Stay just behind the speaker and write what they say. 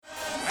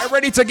Get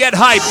ready to get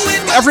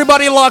hyped.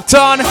 Everybody locked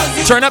on.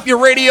 Turn up your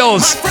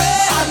radios.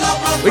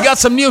 We got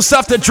some new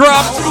stuff to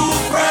drop.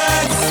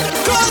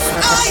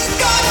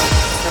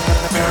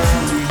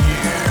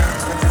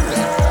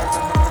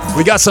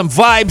 We got some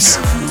vibes.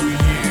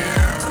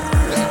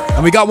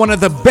 And we got one of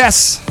the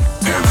best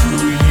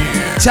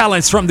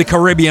talents from the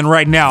Caribbean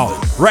right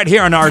now. Right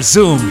here on our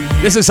Zoom.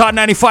 This is Hot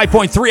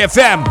 95.3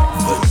 FM.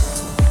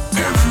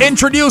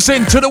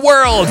 Introducing to the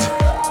world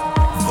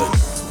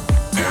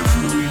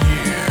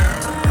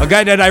a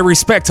guy that I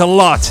respect a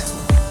lot.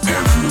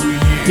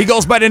 He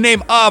goes by the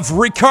name of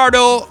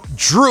Ricardo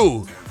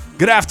Drew.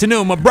 Good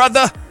afternoon, my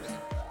brother.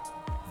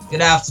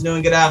 Good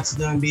afternoon,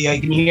 B.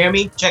 Can you hear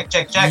me? Check.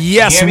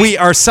 Yes, we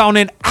are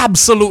sounding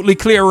absolutely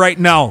clear right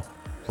now.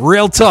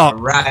 Real talk.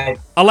 All right.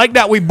 I like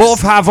that we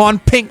both have on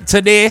pink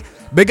today.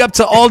 Big up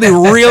to all the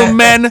real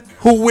men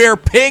who wear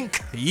pink.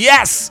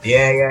 Yes.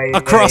 Yeah.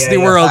 Across the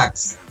world.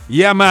 Facts.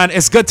 Yeah, man.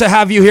 It's good to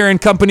have you here in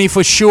company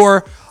for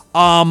sure.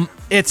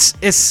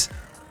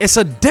 It's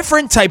a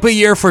different type of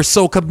year for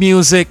soca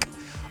music.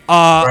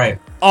 Right.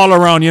 All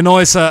around. You know,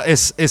 it's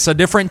a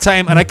different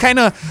time, and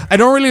I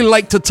don't really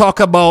like to talk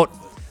about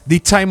the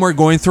time we're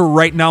going through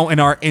right now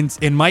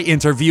in my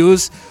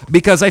interviews,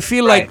 because I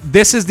feel like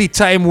this is the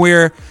time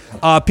where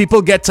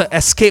people get to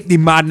escape the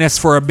madness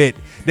for a bit.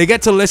 They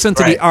get to listen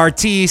to the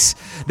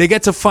artists. They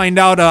get to find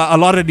out a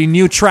lot of the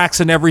new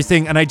tracks and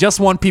everything. And I just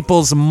want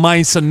people's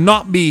minds to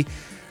not be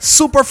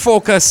super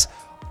focused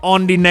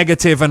on the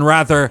negative, and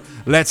rather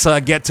let's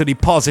get to the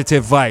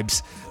positive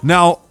vibes.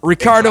 Now,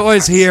 Ricardo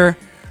is here.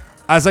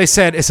 As I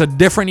said, it's a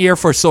different year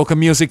for soca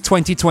music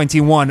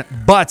 2021,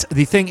 but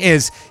the thing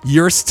is,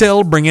 you're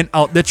still bringing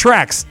out the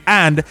tracks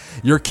and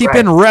you're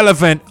keeping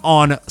relevant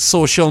on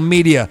social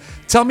media.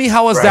 Tell me,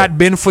 how has that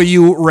been for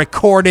you,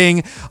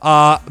 recording,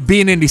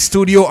 being in the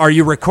studio? Are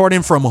you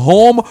recording from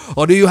home,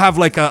 or do you have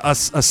like a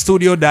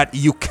studio that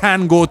you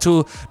can go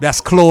to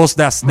that's close,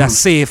 that's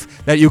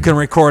safe, that you can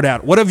record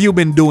at? What have you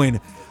been doing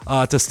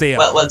to stay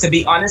up? Well, to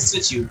be honest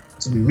with you,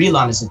 to be real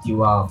honest with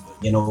you,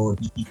 you know,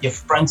 the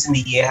difference in the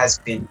year has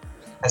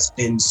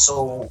been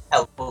so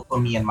helpful for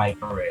me in my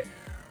career.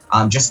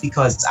 Just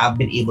because I've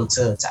been able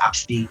to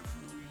actually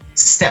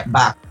step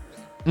back,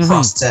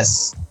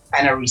 process,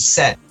 kind of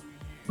reset,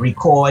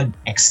 record,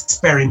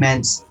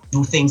 experiment,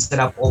 do things that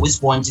I've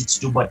always wanted to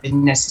do but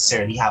didn't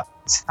necessarily have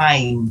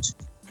time to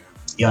do.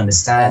 You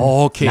understand?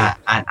 Okay.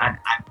 And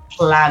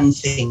plan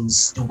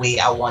things the way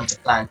I want to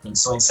plan things.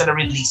 So instead of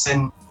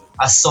releasing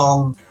a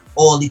song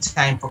all the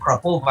time for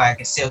Crop Over, I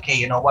can say, okay,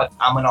 you know what?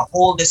 I'm going to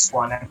hold this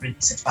one and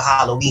release it for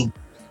Halloween.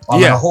 I'm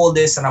going to hold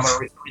this and I'm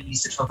going to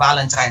release it for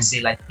Valentine's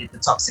Day, like the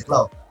Toxic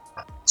Love.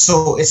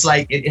 So it's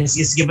like,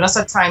 it's given us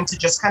a time to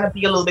just kind of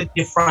be a little bit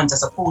different,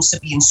 as opposed to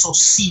being so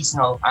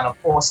seasonal. And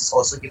of course, it's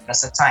also given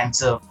us a time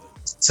to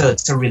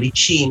really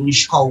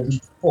change how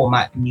we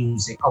format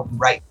music, how we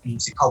write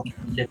music, how we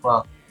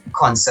deliver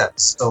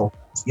concepts. So,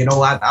 you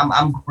know,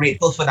 I'm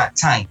grateful for that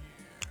time.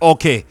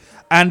 Okay.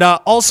 And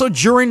also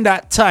during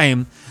that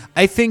time,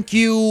 I think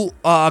you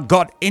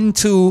got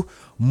into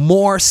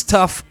more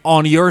stuff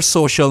on your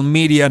social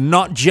media,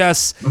 not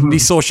just the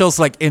socials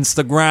like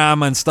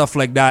Instagram and stuff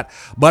like that,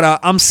 but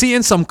I'm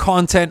seeing some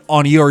content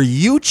on your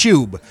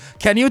YouTube.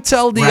 Can you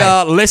tell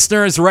the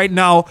listeners right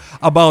now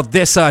about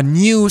this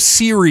new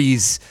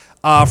series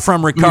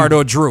from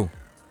Ricardo Drew?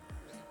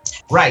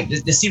 Right.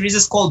 The series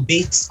is called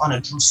Based on a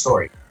True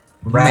Story.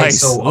 Right.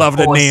 Nice. So, love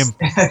the name.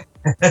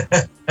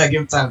 I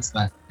give thanks,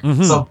 man.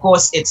 So of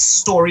course, it's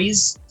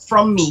stories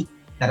from me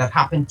that have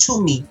happened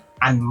to me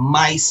and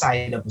my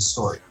side of the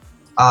story.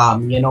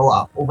 You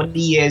know, over the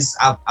years,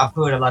 I've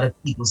heard a lot of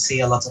people say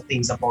a lot of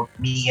things about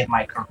me and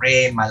my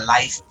career, my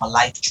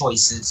life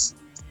choices.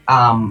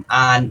 And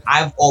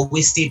I've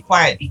always stayed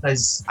quiet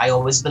because I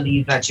always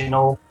believe that, you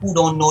know, who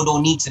don't know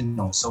don't need to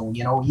know. So,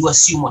 you know, you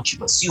assume what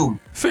you assume.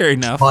 Fair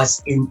enough.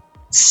 But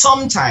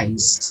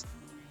sometimes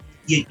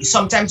you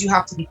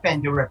have to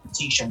defend your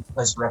reputation,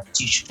 because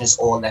reputation is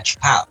all that you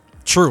have.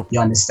 True. You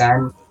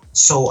understand?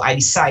 So I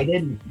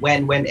decided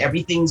when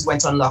everything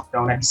went on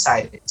lockdown, I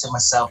decided to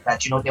myself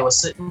that, you know, there were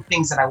certain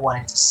things that I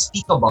wanted to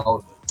speak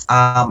about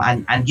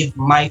and give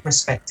my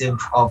perspective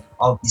of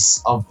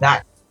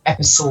that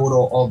episode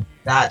or of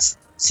that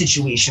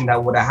situation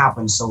that would have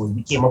happened. So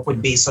we came up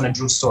with Based on a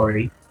True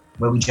Story,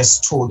 where we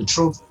just told the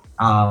truth.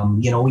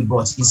 You know, we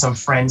brought in some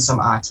friends, some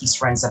artist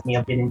friends that may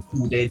have been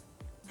included,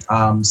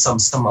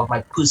 some of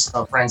my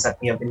personal friends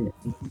that may have been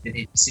included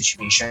in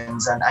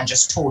situations, and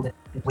just told it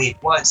the way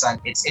it was. And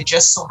it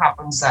just so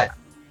happens that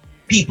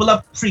people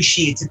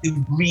appreciated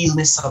the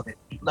realness of it.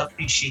 People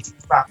appreciated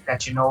the fact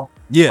that, you know,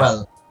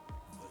 well,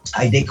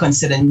 they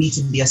considered me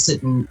to be a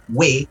certain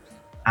way,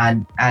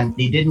 and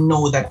they didn't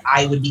know that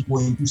I would be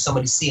going through some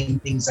of the same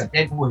things that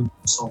they're going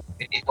through. So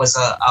it was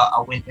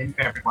a win-win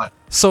for everyone.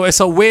 So it's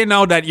a way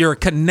now that you're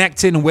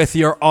connecting with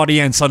your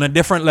audience on a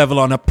different level,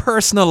 on a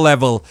personal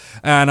level,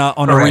 and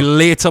on a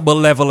relatable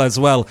level as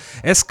well.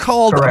 It's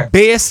called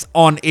Based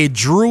on a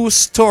True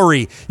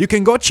Story. You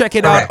can go check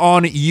it out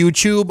on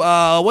YouTube.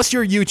 What's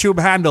your YouTube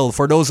handle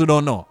for those who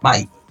don't know?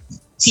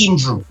 Team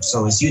Drew.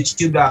 So it's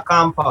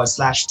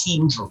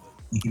youtube.com/Team Drew.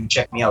 You can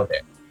check me out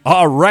there.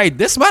 All right.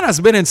 This man has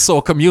been in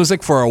soca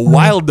music for a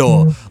while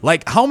though.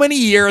 Like how many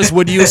years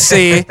would you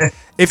say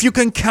if you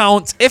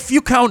count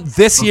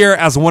this year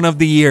as one of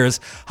the years,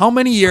 how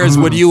many years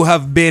would you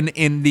have been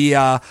in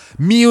the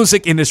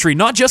music industry,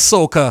 not just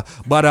soca,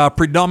 but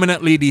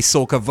predominantly the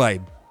soca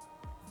vibe?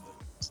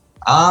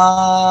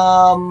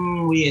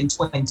 We're in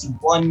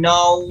 21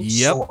 now.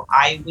 Yep. So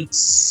I would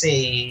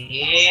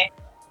say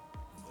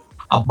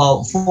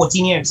about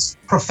 14 years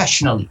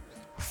professionally.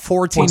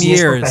 14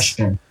 years.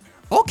 Professional.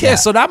 Okay, Yeah.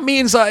 so that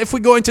means if we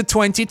go into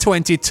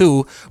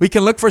 2022, we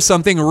can look for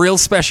something real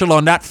special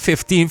on that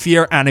 15th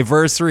year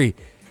anniversary.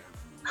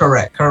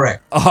 Correct.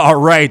 All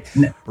right.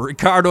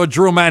 Ricardo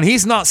Drew, man,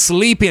 he's not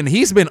sleeping.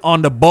 He's been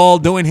on the ball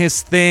doing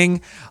his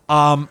thing.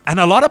 And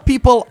a lot of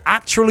people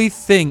actually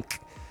think,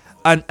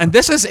 and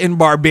this is in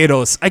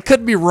Barbados, I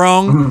could be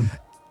wrong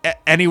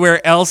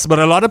anywhere else, but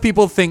a lot of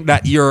people think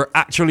that you're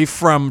actually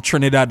from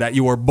Trinidad, that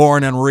you were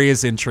born and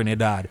raised in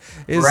Trinidad.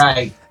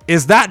 Right.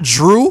 Is that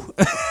Drew?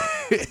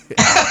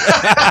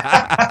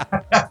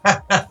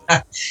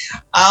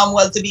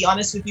 Well, to be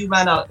honest with you,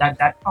 man,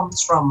 that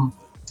comes from,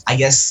 I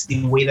guess,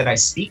 the way that I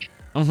speak.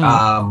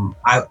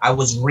 I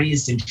was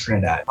raised in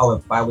Trinidad.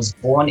 However, I was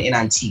born in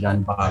Antigua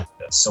and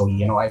Barbuda, so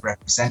I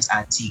represent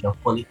Antigua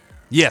fully.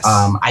 Yes.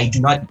 I do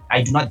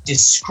not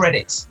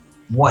discredit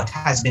what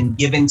has been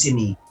given to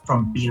me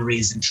from being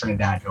raised in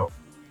Trinidad, though.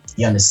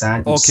 You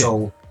understand? Okay.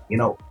 So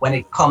when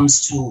it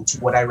comes to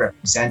what I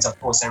represent, of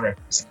course, I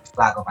represent the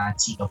flag of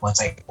Antigua, but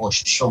I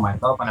also show my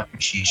love and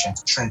appreciation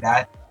to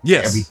Trinidad.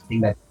 Yes.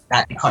 Everything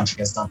that the country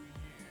has done.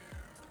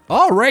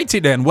 All righty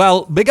then.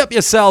 Well, big up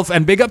yourself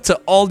and big up to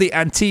all the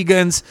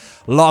Antiguans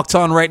locked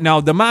on right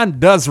now. The man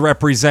does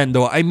represent,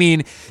 though. I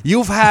mean,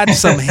 you've had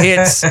some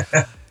hits.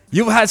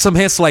 You've had some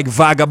hits like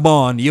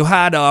Vagabond. You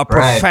had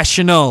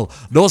Professional.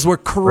 Those were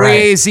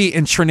crazy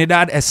in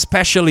Trinidad,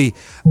 especially.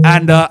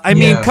 And I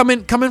mean,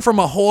 coming from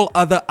a whole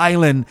other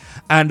island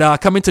and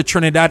coming to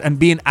Trinidad and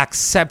being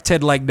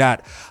accepted like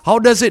that. How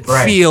does it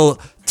feel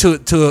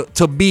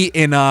to be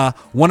in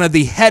one of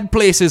the head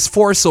places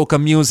for soca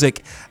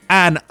music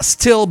and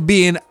still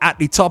being at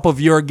the top of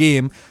your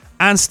game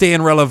and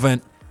staying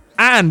relevant,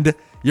 and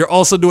you're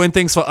also doing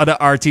things for other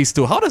artists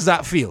too? How does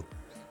that feel?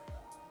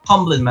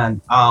 Humbling,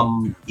 man.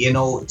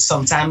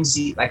 Sometimes,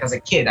 like as a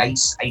kid, I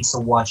used to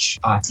watch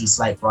artists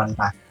like Ronnie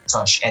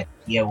McIntosh, Ed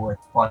Yearwood,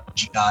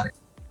 Portugal,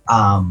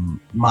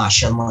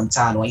 Marshall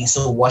Montano. I used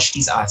to watch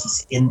these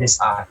artists in this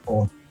art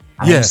form,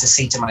 and I used to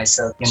say to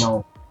myself,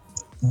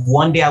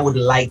 one day I would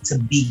like to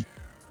be,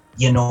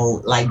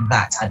 like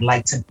that. I'd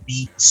like to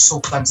be so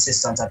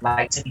consistent. I'd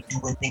like to be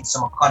doing things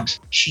from a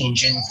country,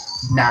 changing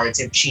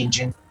narrative,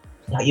 changing,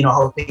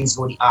 how things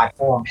go, the art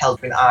form,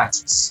 helping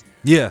artists.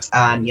 Yeah.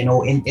 And,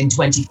 in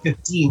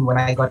 2015, when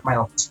I got my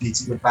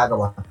opportunity with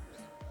Vagabond,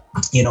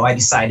 I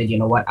decided,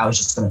 I was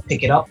just going to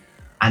pick it up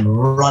and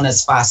run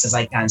as fast as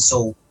I can.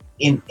 So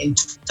in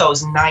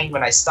 2009,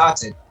 when I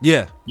started,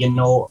 I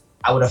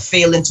would have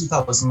failed in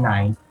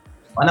 2009.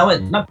 And I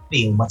would not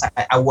fail, but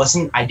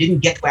I didn't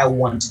get where I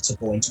wanted to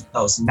go in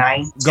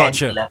 2009,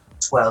 10, 11,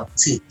 12,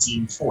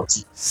 13,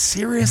 14.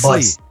 Seriously?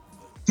 But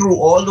through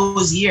all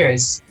those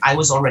years, I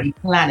was already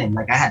planning.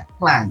 Like I had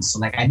plans. So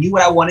like I knew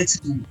what I wanted to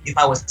do if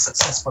I was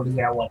successful the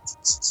way I wanted to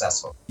be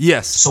successful.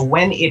 Yes. So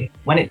when it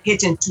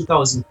hit in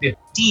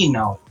 2015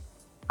 now,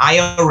 I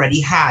already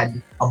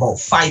had about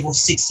 5 or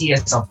 6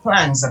 years of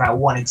plans that I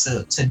wanted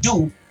to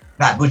do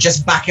that were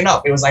just backing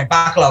up. It was like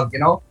backlog,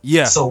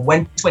 Yeah. So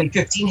when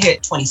 2015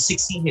 hit,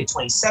 2016 hit,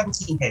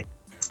 2017 hit,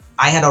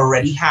 I had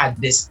already had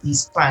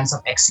these plans of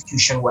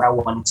execution, what I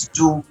wanted to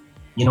do,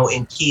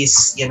 in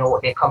case,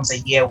 there comes a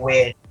year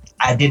where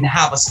I didn't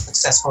have a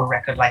successful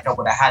record like I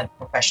would have had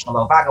Professional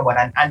or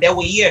Vagabond. And there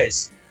were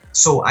years.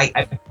 So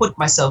I put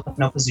myself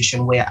in a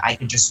position where I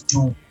could just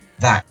do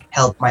that,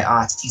 help my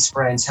artist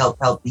friends, help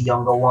the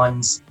younger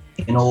ones,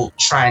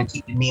 try and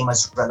keep the name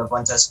as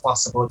relevant as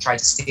possible, try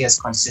to stay as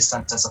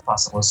consistent as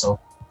possible. So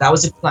that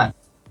was the plan.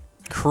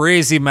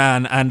 Crazy,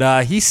 man.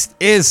 And he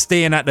is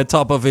staying at the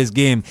top of his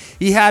game.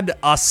 He had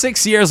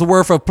 6 years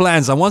worth of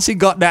plans, and once he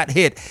got that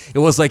hit, it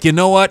was like, you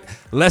know what,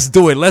 let's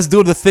do it. Let's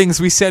do the things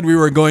we said we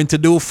were going to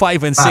do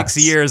 5 and 6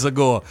 years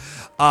ago.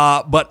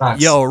 But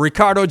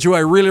Ricardo Drew, I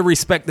really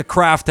respect the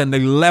craft and the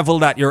level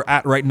that you're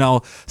at right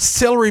now.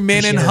 Still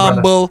remaining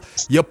humble.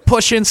 Brother. You're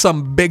pushing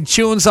some big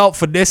tunes out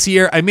for this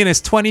year. I mean, it's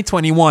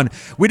 2021.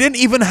 We didn't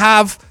even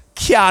have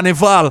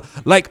Carnival.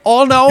 Like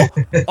all now,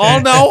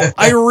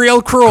 I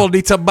real cruel.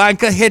 The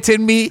tobacco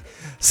hitting me.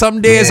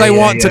 Some days I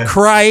want to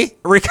cry.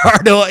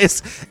 Ricardo,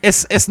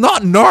 it's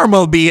not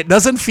normal, B. It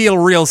doesn't feel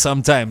real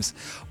sometimes.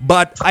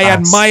 But I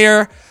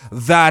admire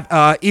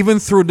that even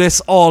through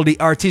this all, the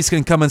artists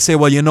can come and say,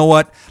 well, you know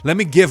what? Let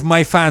me give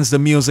my fans the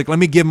music. Let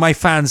me give my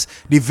fans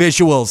the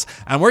visuals.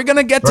 And we're going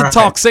to get to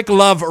Toxic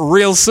Love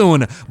real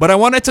soon. But I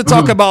wanted to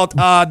talk about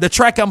the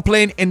track I'm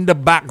playing in the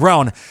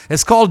background.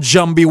 It's called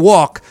Jumbie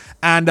Walk.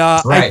 And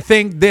I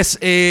think this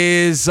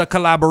is a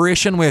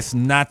collaboration with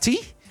Natty.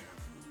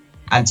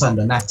 And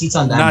Thunder. Natty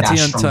Thunder and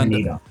Dash from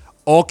Grenada.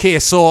 Okay,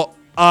 so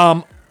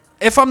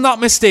if I'm not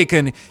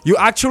mistaken, you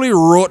actually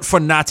wrote for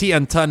Natty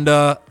and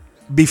Thunder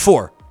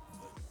before,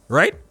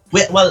 right?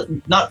 Well,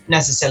 not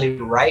necessarily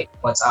right,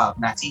 but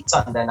Natty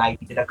Thunder and I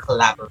did a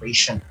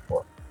collaboration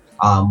before,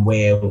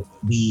 where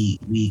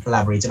we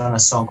collaborated on a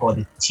song called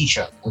The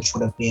Teacher, which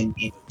would have been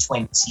in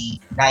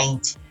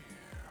 2019.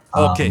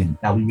 Okay.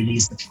 That we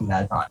released the True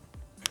Album.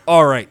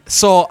 All right.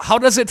 So how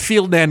does it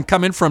feel then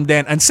coming from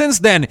then? And since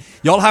then,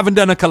 y'all haven't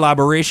done a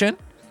collaboration?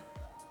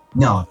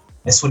 No,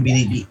 this would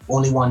be the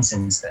only one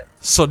since then.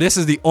 So this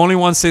is the only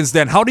one since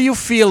then. How do you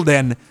feel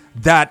then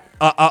that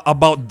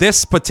about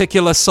this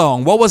particular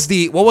song? What was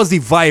the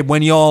vibe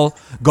when y'all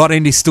got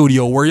in the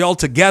studio? Were y'all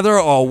together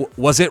or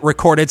was it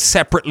recorded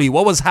separately?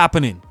 What was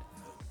happening?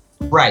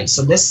 Right.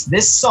 So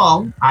this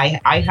song, I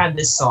had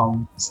this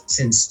song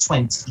since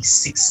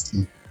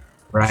 2016.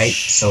 Right.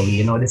 So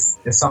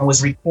the song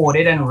was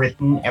recorded and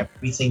written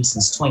everything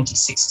since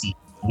 2016.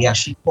 We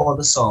actually called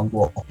the song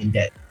Walking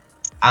Dead.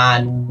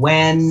 And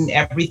when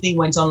everything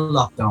went on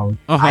lockdown,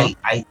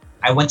 I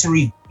went to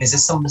revisit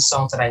some of the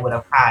songs that I would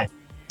have had,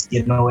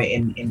 in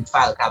the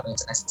file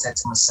cabinet. And I said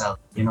to myself,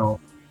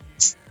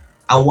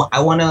 I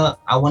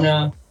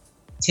wanna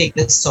take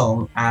this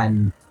song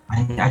and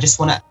I just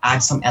wanna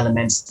add some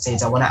elements to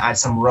it. I wanna add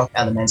some rock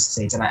elements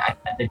to it. And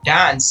the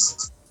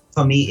dance,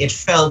 for me, it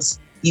felt,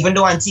 even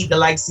though Antigua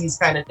likes these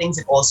kind of things,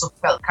 it also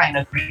felt kind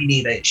of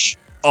Grenada-ish.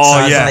 Oh, so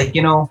I was yeah. like,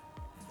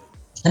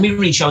 let me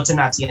reach out to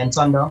Natty and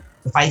Thunder.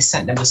 If I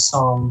sent them the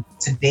song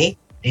today,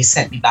 they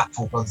sent me back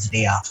vocals the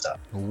day after.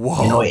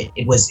 Whoa.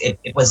 It was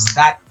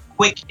that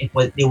quick. They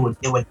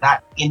were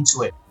that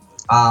into it.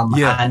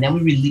 And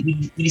then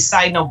we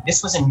decided. Now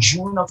this was in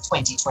June of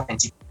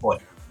 2024.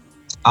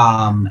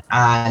 And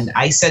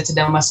I said to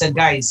them, I said,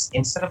 guys,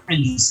 instead of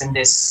releasing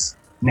this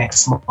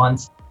next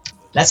month,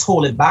 let's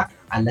hold it back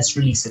and let's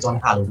release it on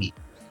Halloween.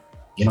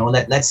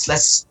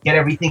 Let's get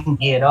everything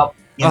geared up.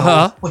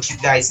 Put you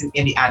guys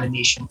in the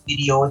animation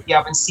video. If you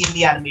haven't seen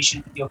the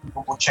animation video,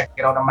 people go check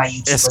it out on my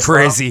YouTube. It's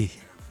crazy.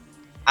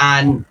 Well.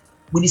 And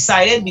we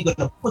decided we're going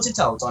to put it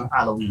out on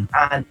Halloween.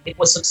 And it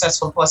was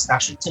successful for us. It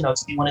actually turned out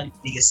to be one of the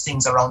biggest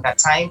things around that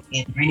time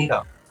in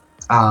Grenada.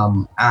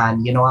 And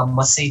I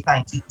must say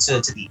thank you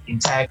to the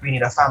entire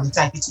Grenada family.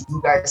 Thank you to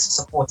you guys for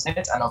supporting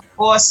it. And of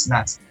course,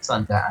 Natty,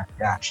 Thunder, and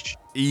Dash.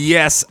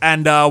 Yes,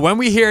 and when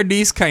we hear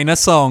these kind of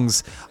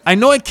songs, I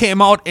know it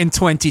came out in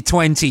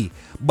 2020,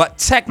 but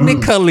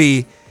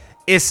technically,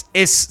 it's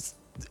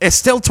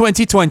still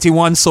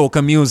 2021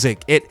 soca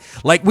music. It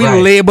we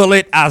label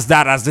it as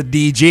that, as the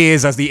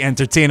DJs, as the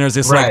entertainers.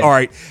 It's like, all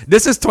right,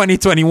 this is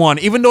 2021,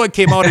 even though it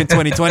came out in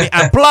 2020,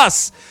 and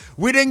plus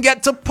we didn't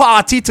get to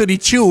party to the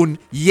tune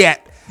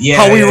yet.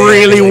 How we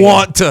really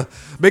want to.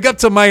 Big up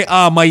to my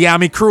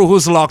Miami crew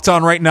who's locked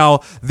on right now.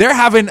 They're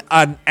having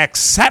an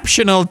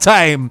exceptional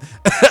time.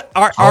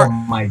 Oh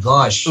my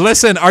gosh.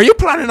 Listen, are you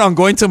planning on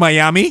going to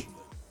Miami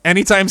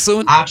anytime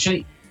soon?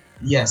 Actually,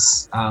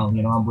 yes.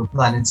 We're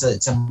planning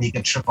to make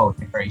a trip out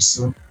there very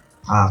soon.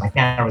 I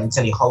can't really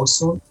tell you how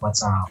soon, but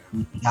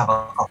we have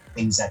a couple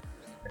things that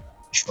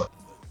sure.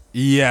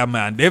 Yeah,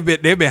 man. They've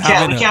been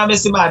having. We can't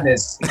miss the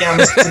madness. We can't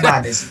miss the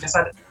madness.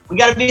 We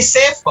gotta be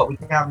safe, but we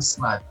can't miss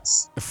the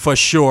madness. For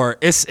sure.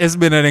 It's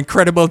been an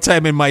incredible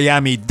time in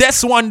Miami.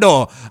 This one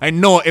though, I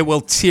know it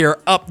will tear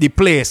up the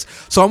place.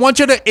 So I want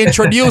you to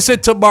introduce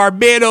it to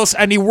Barbados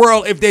and the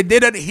world if they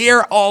didn't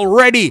hear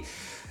already.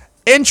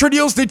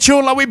 Introduce the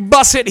tune, let me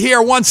bust it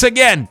here once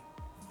again.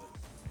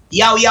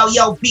 Yo,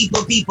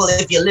 people,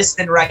 if you're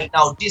listening right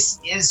now,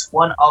 this is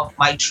one of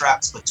my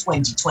tracks for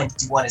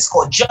 2021. It's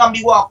called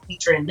Jambi Walk,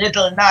 featuring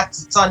Little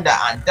Natty, Thunder,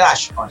 and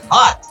Dash on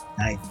Hot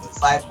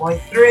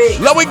 95.3.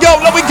 Let we go.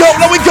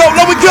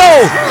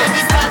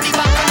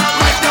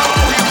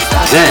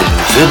 Then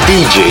the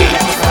DJ.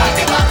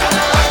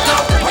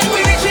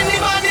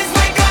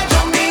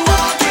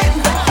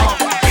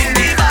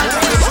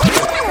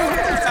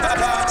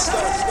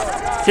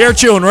 Here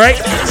tune, right?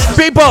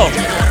 People,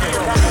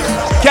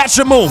 catch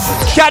a move.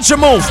 Let's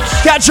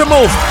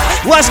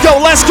go.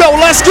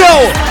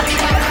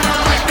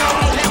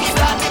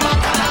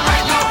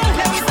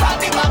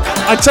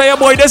 I tell you,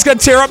 boy, this gonna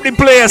tear up the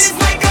place.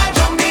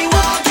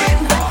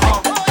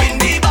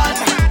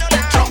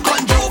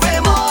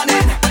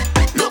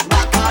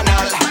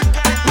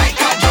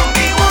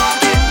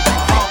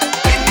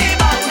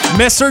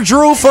 Mr.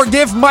 Drew,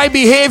 forgive my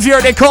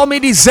behavior. They call me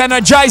the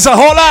Zenergizer.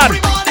 Hold on.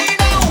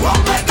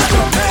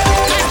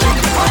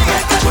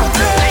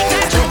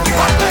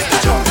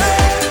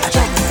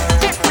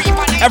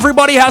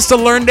 Everybody has to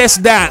learn this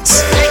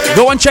dance.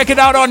 Go and check it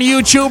out on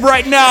YouTube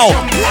right now.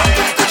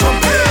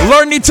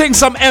 Learn the thing,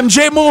 some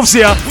MJ moves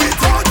here.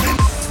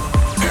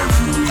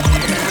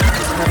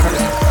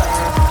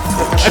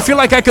 I feel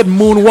like I could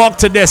moonwalk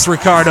to this,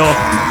 Ricardo.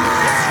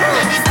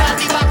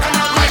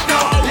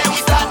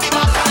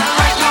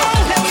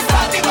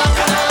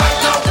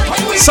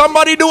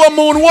 Somebody do a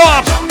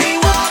moonwalk.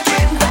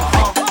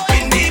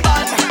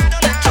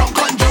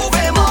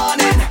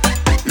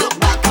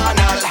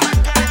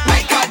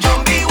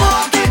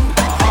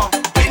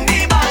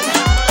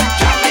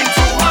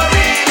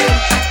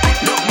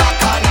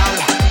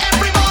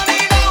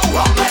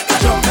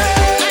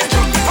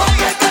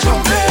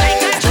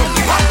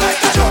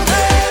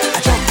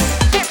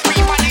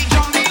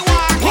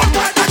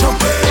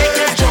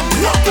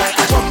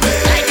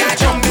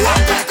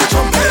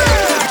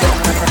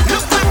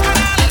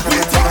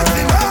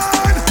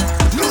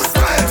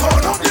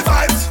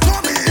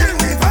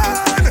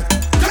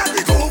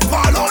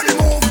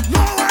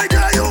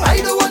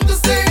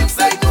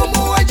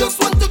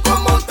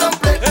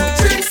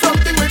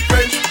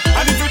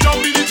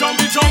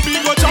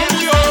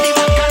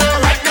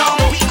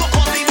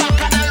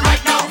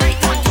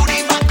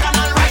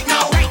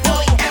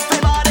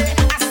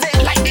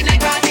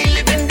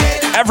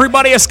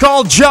 everybody. It's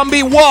called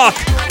Jumbie Walk.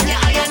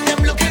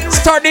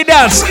 Start the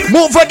dance.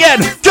 Move again.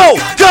 Go,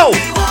 go.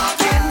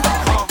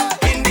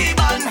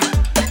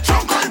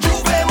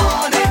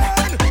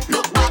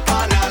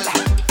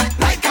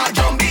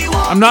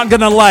 I'm not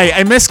gonna lie,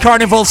 I miss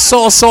Carnival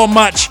so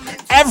much.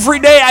 Every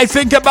day I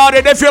think about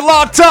it. If you're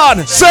locked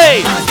on,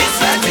 say.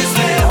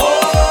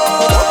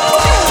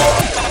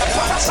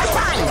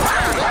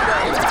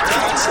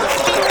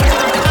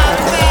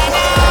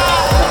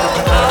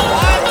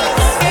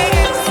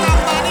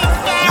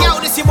 Yo,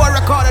 this your boy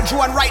Recorder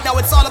Drew, and right now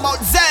it's all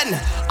about Zen.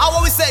 I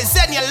always say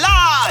Zen, you're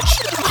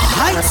large.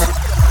 Right?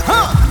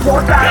 Huh?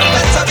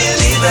 Better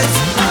believe it.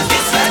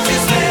 This life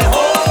is my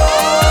home.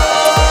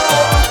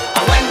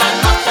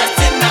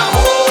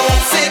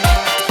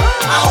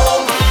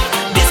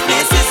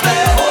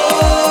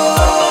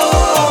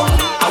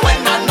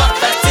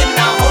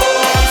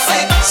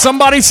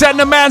 Somebody send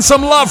the man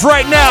some love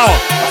right now.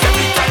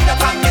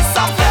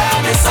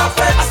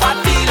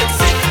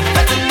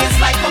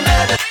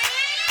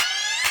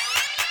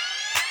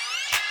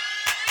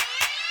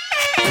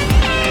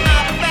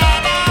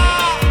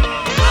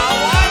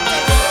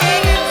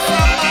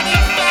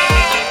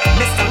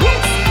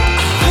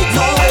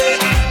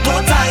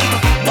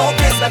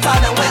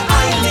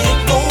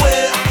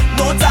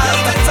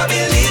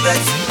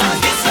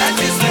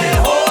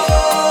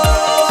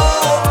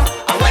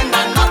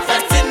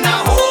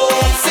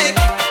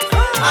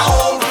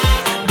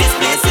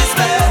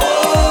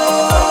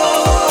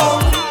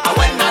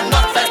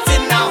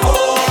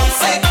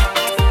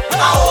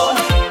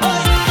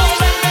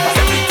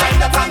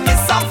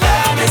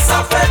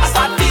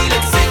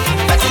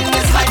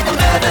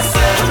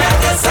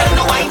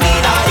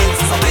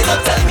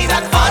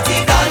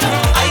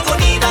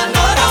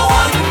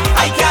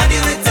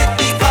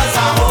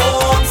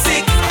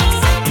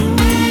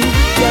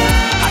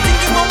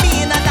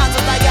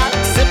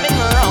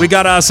 We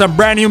got some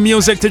brand new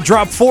music to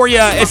drop for you.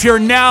 If you're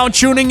now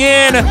tuning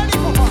in,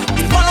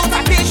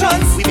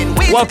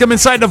 welcome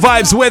inside the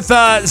vibes with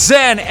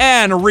Zen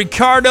and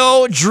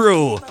Ricardo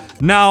Drew.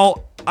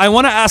 Now, I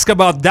want to ask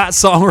about that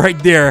song right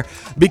there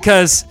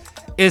because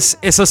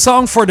it's a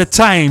song for the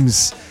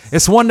times.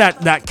 It's one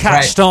that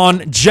catched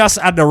on just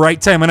at the right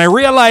time. And I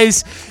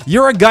realize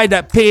you're a guy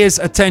that pays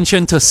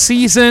attention to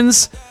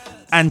seasons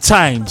and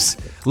times.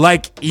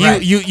 Like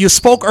you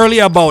spoke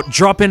earlier about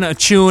dropping a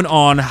tune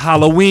on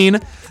Halloween.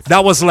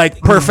 That was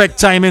like perfect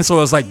timing. So it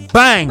was like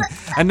bang.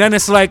 And then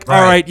it's like,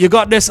 all right, you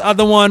got this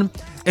other one.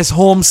 It's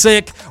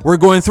Homesick. We're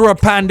going through a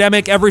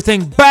pandemic.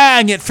 Everything,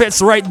 bang, it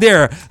fits right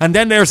there. And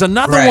then there's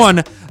another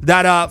one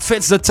that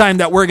fits the time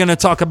that we're going to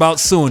talk about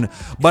soon.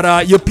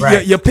 But you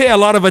pay a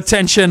lot of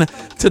attention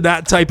to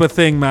that type of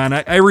thing, man.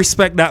 I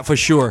respect that for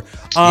sure.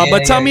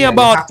 But tell me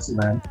about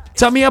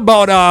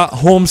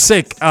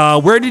Homesick.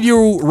 Where did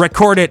you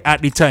record it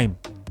at the time?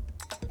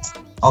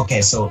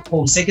 Okay, so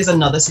Homesick is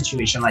another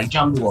situation like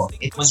Jumbie Walk.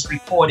 It was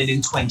recorded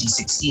in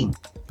 2016.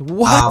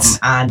 What?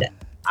 And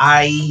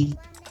I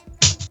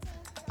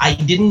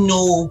didn't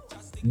know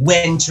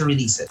when to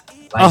release it.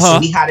 So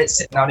we had it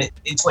sitting on it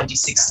in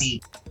 2016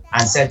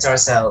 and said to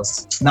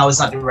ourselves, now it's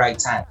not the right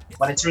time.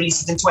 Wanted to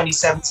release it in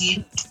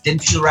 2017,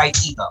 didn't feel right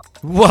either.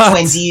 What?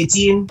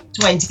 2018,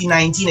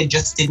 2019, it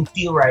just didn't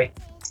feel right.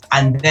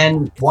 And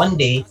then one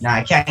day, now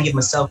I can't give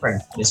myself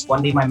credit for this.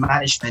 One day my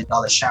management,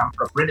 Dollar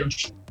Shamrock Rhythm,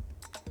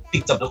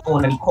 picked up the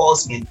phone and he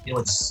calls me. And it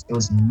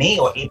was May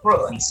or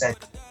April, and he said,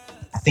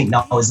 "I think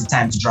now is the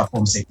time to drop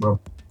Homesick, bro."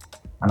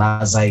 And I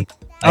was like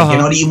you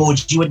know the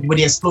emoji with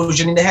the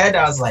explosion in the head.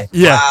 I was like,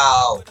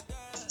 wow.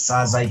 So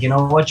I was like, you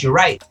know what, you're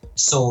right.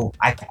 So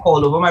I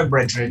called over my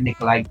brethren,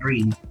 Nikolai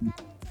Green, who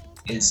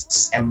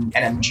is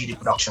NMG, the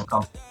production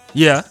company.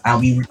 Yeah. And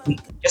we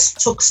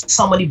just took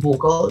some of the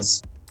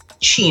vocals,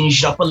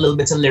 changed up a little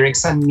bit of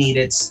lyrics, and made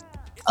it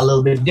a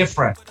little bit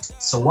different.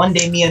 So one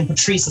day, me and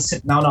Patrice are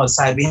sitting down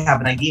outside, we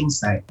having a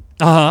games night.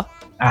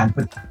 And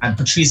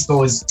Patrice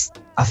goes,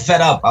 "I'm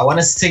fed up. I want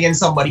to sing in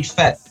somebody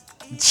fed."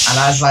 And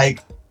I was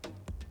like,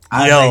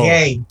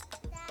 hey,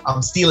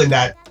 I'm stealing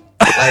that.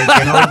 Like,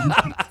 you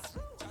know,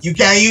 you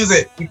can't use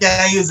it. You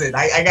can't use it.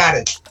 I got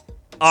it.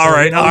 All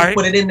right.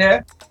 Put it in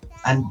there,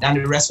 and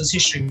the rest was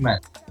history, man.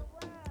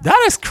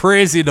 That is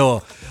crazy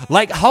though.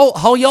 Like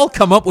how y'all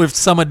come up with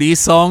some of these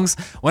songs.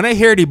 When I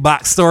hear the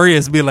backstory,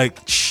 it's be like,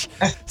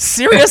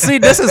 seriously,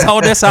 this is how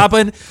this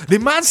happened. The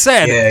man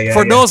said,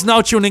 for those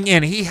now tuning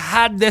in, he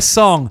had this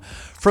song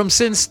from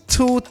since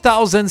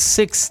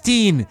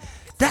 2016.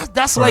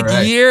 That's like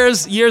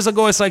years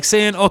ago. It's like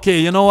saying, okay,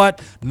 you know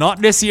what?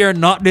 Not this year,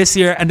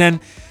 and then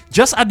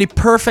just at the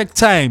perfect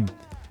time,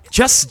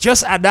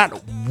 just at that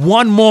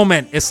one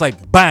moment, it's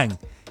like bang.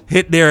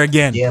 Hit there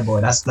again. Yeah,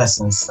 boy, that's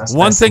blessings.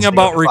 One thing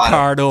about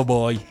Ricardo,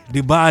 boy,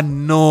 the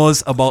man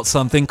knows about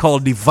something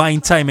called divine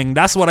timing.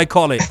 That's what I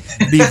call it.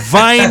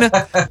 Divine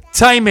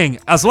timing.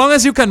 As long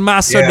as you can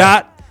master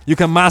that, you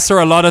can master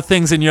a lot of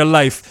things in your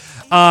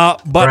life.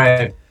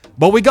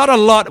 But we got a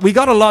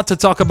lot to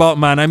talk about,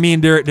 man. I mean,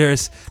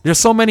 there's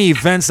so many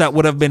events that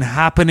would have been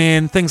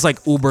happening. Things like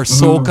Uber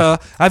Soca.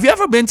 Have you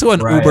ever been to an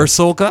Uber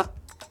Soca?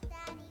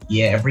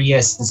 Yeah, every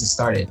year since it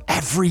started.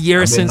 Every year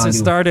I've been since on it you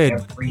started.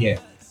 Every year.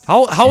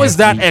 How is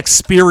that Every-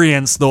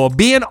 experience though?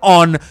 Being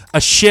on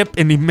a ship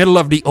in the middle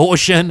of the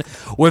ocean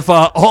with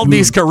all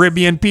these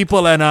Caribbean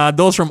people and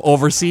those from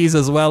overseas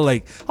as well.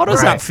 Like, how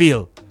does that Right.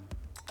 feel?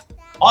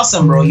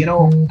 Awesome, bro. You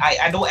know,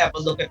 I don't ever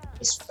look at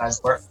this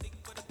as work.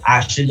 I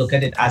actually look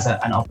at it as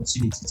an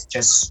opportunity to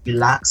just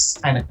relax,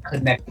 kind of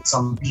connect with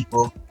some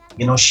people,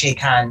 you know, shake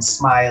hands,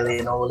 smile,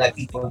 you know, let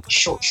people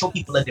show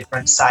people a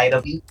different side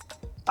of you.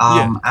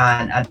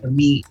 And for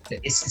me,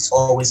 it's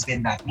always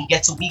been that we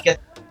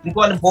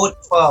go on the boat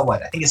for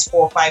what I think it's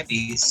 4 or 5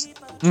 days.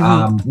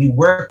 We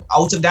work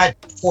out of that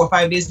 4 or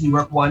 5 days. We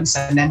work once,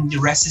 and then the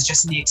rest is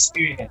just the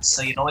experience.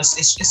 So you know, it's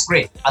just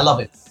great. I love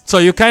it. So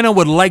you kind of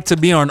would like to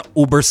be on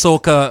Uber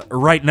Soca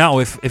right now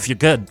if you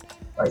could.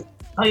 Like,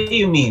 how do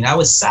you mean? I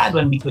was sad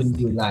when we couldn't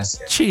do it last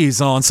year. Jeez,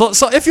 on. So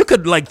if you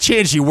could like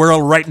change the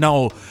world right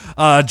now,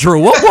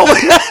 Drew, what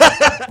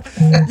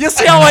you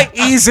see how I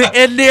ease it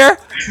in there?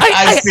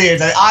 I see it.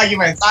 The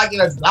arguments,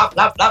 blah,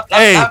 blah, blah, blah,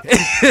 Hey,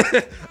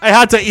 blah. I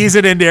had to ease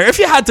it in there. If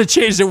you had to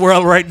change the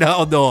world right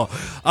now, though,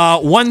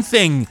 one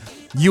thing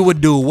you would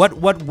do, what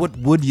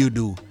would you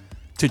do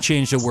to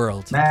change the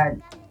world?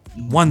 Man,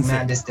 One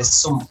man, thing.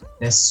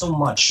 there's so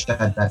much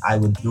that I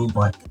would do,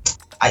 but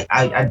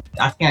I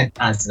can't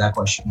answer that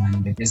question,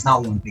 man. There's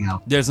not one thing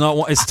out. There's not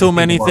one. It's too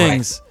many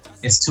things.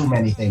 It's too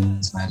many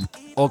things, man.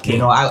 Okay. You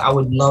know, I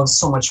would love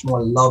so much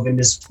more love in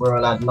this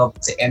world. I'd love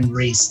to end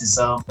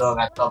racism, dog.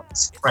 I'd love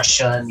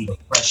suppression, the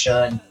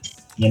oppression.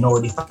 You know,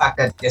 the fact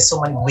that there's so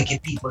many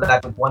wicked people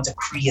that would want to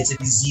create a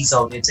disease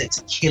out there to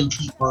kill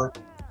people.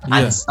 Yeah.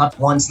 And it's not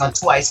once, not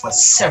twice, but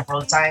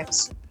several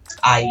times.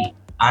 I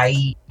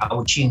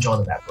would change all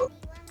of that, bro.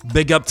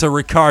 Big up to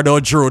Ricardo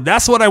Drew.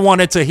 That's what I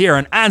wanted to hear.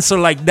 An answer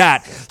like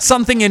that.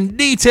 Something in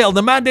detail.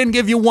 The man didn't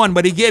give you one,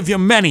 but he gave you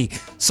many.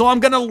 So I'm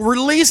going to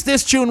release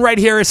this tune right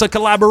here. It's a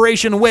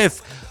collaboration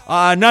with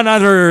none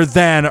other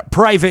than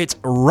Private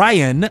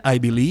Ryan, I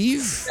believe.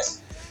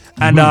 Yes.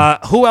 And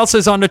who else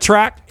is on the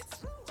track?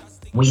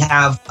 We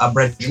have a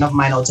brethren of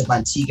mine out of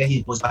Antigua.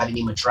 He goes by the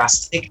name of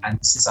Drastic, and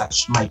this is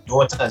actually my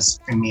daughter's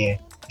premiere.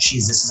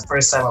 This is the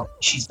first time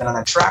she's been on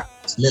a track.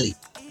 It's Lily.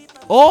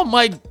 Oh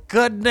my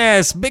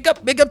goodness. Big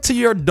up to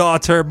your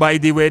daughter, by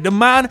the way. The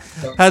man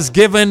has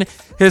given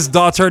his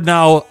daughter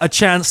now a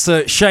chance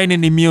to shine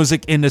in the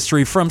music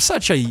industry from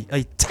such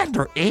a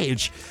tender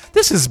age.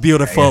 This is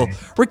beautiful.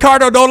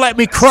 Ricardo, don't let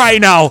me cry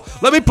now.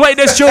 Let me play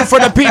this tune for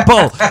the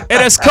people.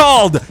 It is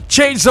called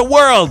Change the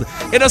World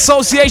in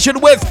association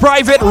with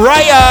Private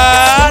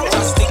Ryan.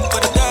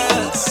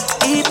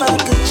 If I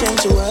could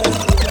change the world,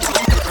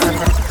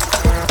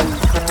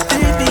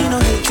 there'd be no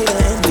hatred or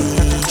envy.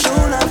 Show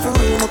love for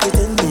real, no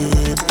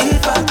pretending.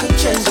 If I could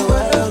change the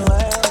world,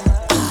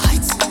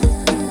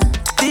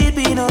 there'd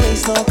be no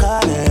race, no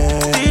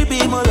color. There'd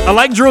be more I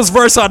like Drew's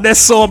verse on this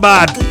so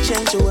bad. could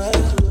change the world.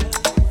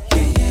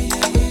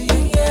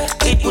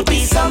 It would be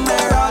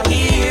somewhere out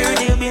here.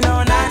 There'd be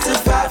no 9 to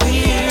 5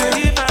 here.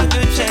 If I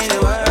could change the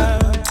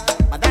world,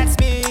 but that's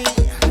me.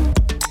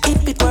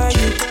 If it were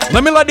you.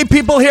 Let me let the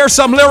people hear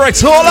some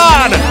lyrics. Hold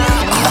on.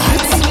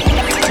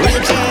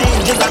 Real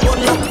change is a good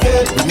look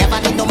good. We never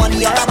need no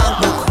money or a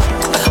bank book.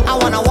 I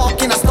wanna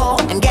walk in a store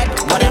and get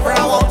whatever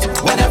I want,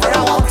 whenever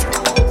I want.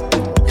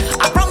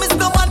 I promise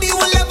nobody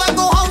will ever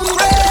go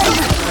hungry.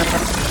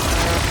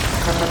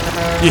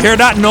 You hear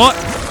that note?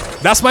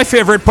 That's my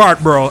favorite part,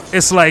 bro.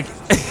 It's like,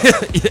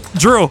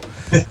 Drew,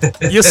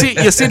 you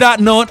see that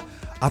note?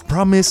 I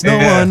promise no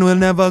Yeah. one will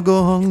never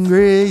go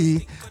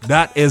hungry.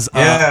 That is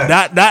Yeah.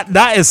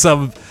 that is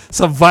some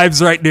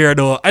vibes right there,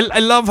 though. I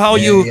love how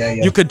Yeah.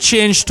 you could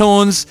change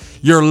tones.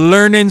 You're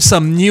learning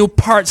some new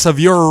parts of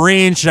your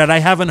range that I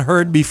haven't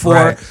heard before.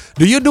 Right.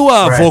 Do you do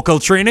a Right. vocal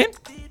training?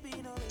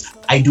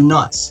 I do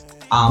not.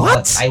 What?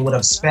 But I would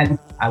have spent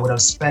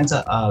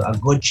a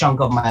good chunk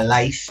of my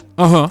life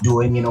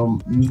doing, you know,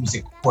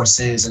 music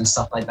courses and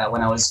stuff like that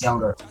when I was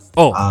younger.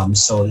 Oh.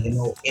 So you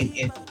know,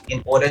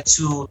 in order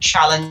to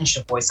challenge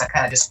the voice, I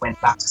kind of just went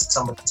back to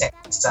some of the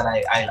techniques that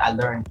I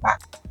learned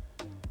back.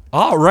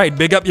 All right,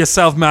 big up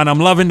yourself, man. I'm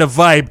loving the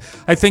vibe.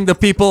 I think the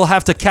people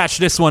have to catch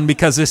this one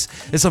because it's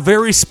a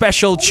very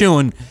special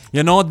tune.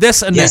 You know,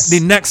 this and Yes. the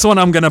next one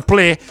I'm gonna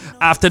play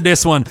after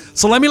this one.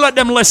 So let me let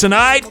them listen,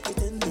 alright?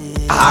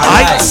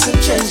 Alright.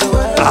 Could change the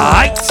world.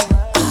 Alright.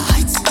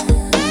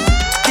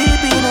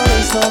 There'd be no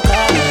race, no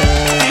color.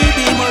 There'd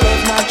be more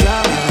love, not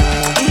drama.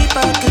 If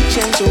I could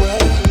change the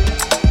world,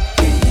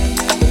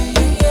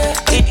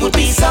 it would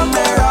be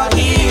somewhere out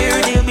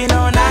here. There'd be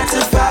no 9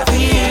 to 5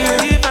 here.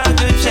 If I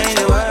could change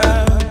the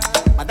world,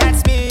 But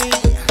that's me.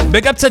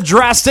 Big up to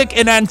Drastic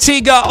in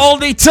Antigua all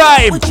the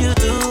time. what you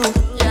do?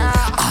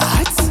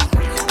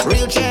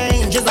 Real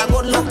change is a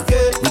good look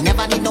good. We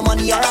never need no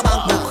money or a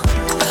bank book.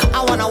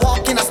 I wanna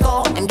walk in a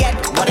store and get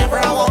whatever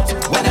I want,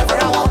 whenever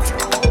I want.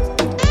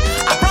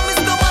 I promise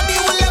nobody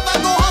will ever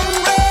go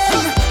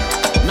hungry.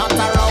 Not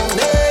around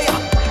me.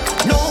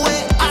 No way.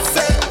 I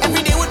say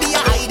every day would be a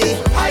high day.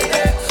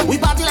 We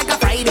party like a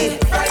Friday.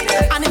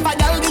 And if I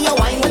girl give you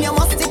wine, well you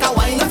must take a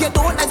wine. If you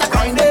don't, there's a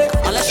crime day.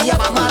 Unless she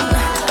have a man,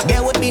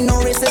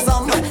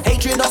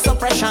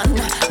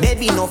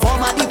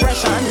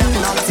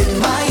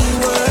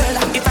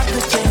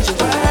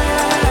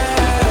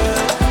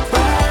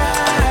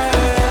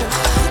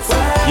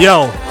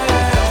 Yo,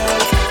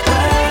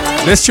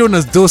 this tune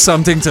does do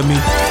something to me.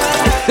 Yo,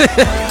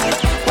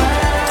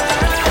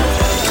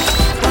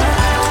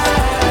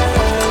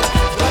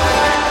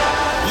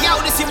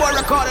 this your boy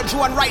Recorder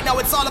Drew, and right now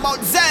it's all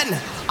about Zen.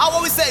 I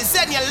always say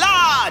Zen, you're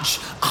large.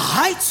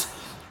 Alright?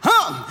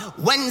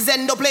 When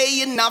Zen don't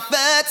play enough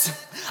it,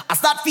 I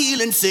start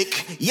feeling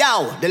sick.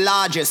 Yo, the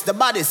largest, the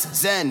baddest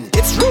Zen.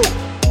 It's true.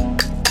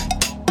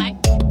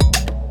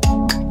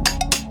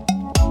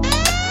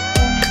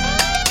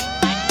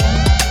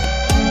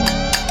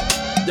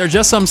 There are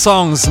just some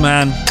songs,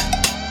 man,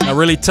 that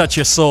really touch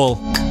your soul.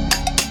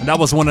 And that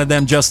was one of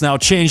them just now.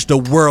 Changed the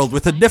world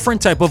with a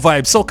different type of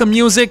vibe. Soca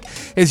music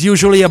is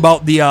usually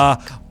about the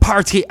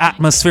party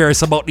atmosphere.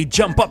 It's about the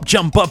jump up,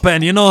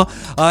 and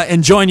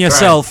enjoying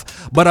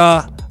yourself. Right. But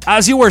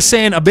as you were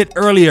saying a bit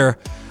earlier,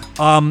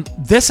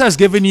 this has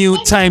given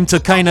you time to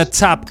kind of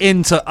tap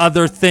into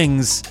other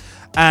things.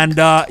 And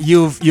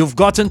you've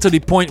gotten to the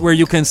point where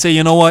you can say,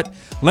 you know what?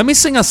 Let me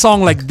sing a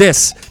song like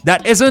this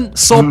that isn't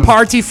so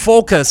party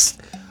focused,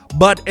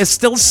 but it's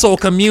still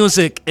soca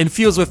music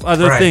infused with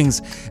other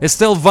things. It's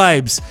still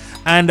vibes.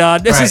 And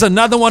this is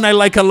another one I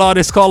like a lot.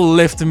 It's called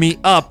Lift Me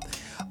Up.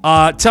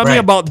 Tell me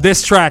about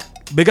this track.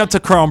 Big up to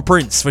Crown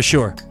Prince for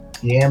sure.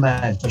 Yeah,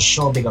 man, for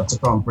sure. Big up to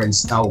Crown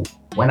Prince. Now,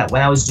 when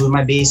I was doing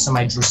my bass on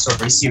my Drew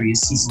Story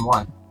series, season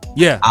 1,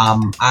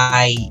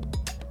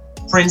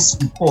 Prince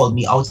called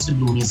me out of the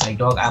blue and he's like,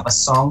 dog, I have a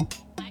song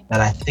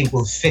that I think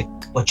will fit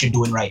what you're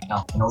doing right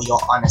now. You know, your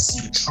honesty,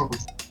 your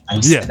truth. And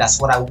he said, that's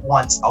what I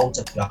want out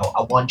of you.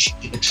 I want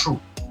you the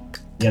truth.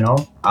 You know?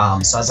 So I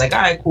was like,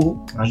 all right,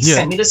 cool. Now, he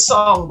sent me the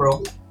song,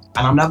 bro.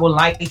 And I'm not gonna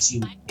lie to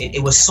you.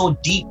 It was so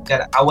deep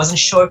that I wasn't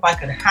sure if I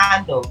could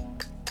handle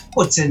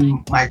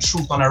putting my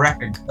truth on a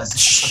record, because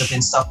this would have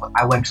been stuff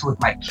I went through with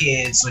my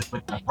kids, with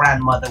my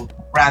grandmother, with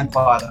my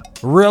grandfather.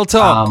 Real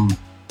talk.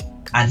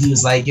 And he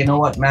was like, you know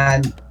what,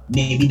 man?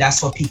 Maybe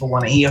that's what people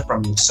want to hear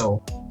from you.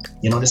 So,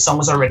 you know, the song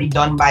was already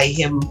done by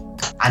him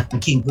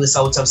and King Bliss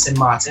out of St.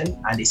 Martin,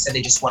 and they said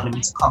they just wanted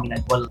me to come in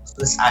and do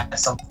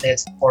something there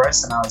for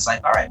us, and I was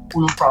like, all right,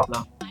 cool, no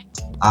problem.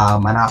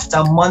 And after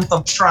a month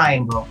of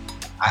trying, bro,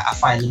 I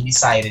finally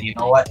decided, you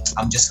know what,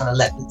 I'm just gonna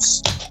let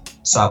loose.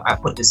 So I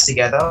put this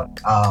together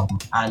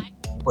and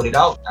put it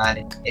out,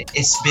 and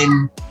it's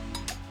been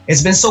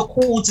so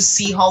cool to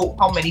see how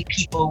many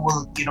people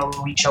will, you know,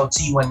 reach out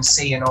to you and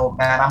say, you know,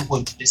 man, I'm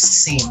going through the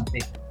same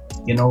thing.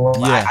 You know,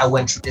 I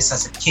went through this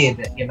as a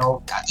kid, you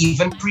know,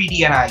 even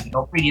Preedy and I,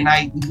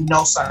 we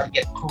now started to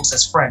get close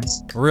as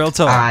friends. Real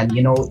talk. And,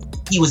 you know,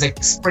 he was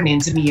explaining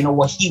to me, you know,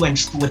 what he went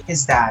through with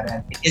his dad.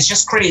 And it's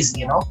just crazy,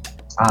 you know.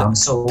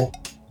 So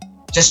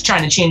just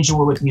trying to change the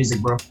world with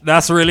music, bro.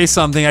 That's really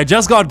something. I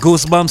just got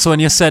goosebumps when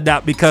you said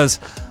that, because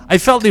I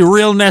felt the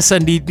realness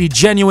and the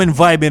genuine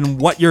vibe in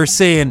what you're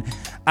saying.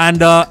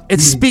 And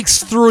it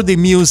speaks through the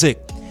music.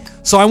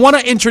 So I want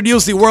to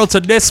introduce the world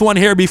to this one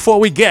here before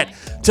we get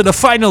to the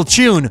final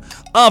tune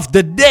of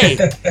the day.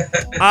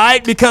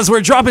 Alright, because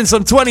we're dropping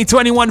some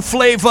 2021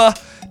 flavor.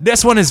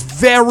 This one is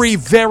very,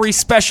 very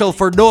special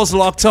for those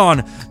locked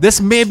on. This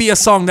may be a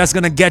song that's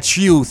going to get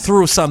you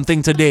through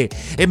something today.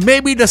 It may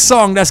be the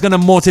song that's going to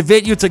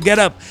motivate you to get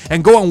up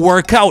and go and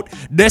work out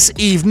this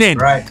evening.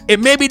 Right.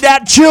 It may be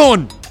that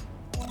tune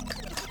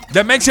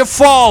that makes you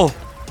fall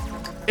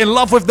in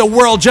love with the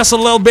world just a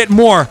little bit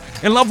more.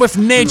 In love with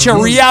nature,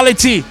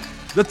 reality,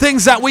 the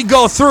things that we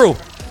go through.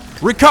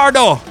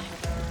 Ricardo,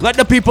 let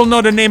the people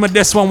know the name of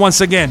this one once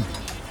again.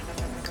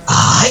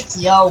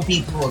 Yo,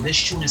 people, this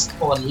tune is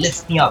called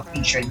Lift Me Up,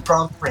 featuring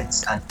Crown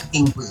Prince and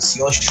English.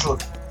 Your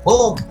truth.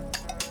 Boom.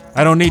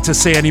 I don't need to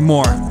say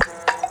anymore.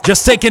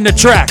 Just take in the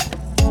track.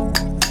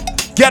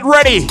 Get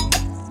ready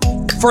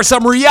for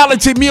some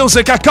reality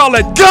music. I call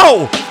it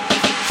go.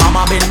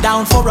 Mama been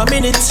down for a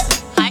minute.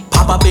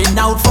 Papa been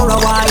out for a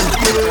while.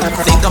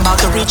 Think I'm about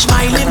to reach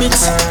my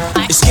limits.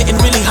 It's getting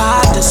really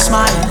hard to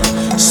smile.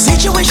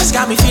 Situations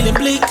got me feeling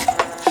bleak.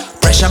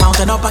 Pressure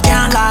mounting up, I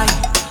can't lie.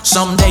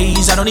 Some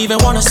days I don't even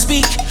wanna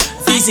speak.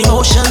 These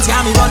emotions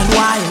got me running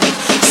wild.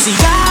 See,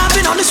 I've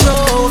been on this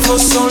road for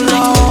so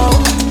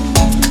long.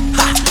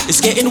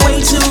 It's getting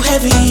way too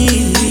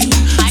heavy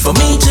for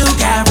me to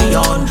carry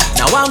on.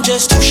 Now I'm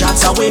just 2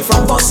 shots away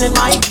from busting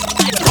my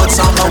but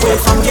I'm away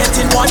from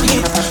getting 1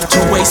 hit.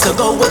 2 ways to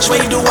go, which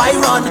way do I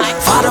run?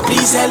 Father,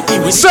 please help me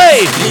with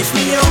Say! Lift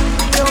me up,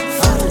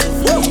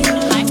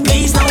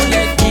 please don't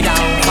let me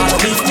down. Father,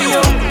 lift me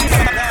up.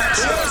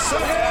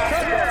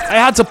 I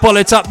had to pull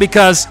it up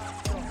because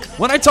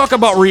when I talk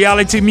about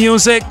reality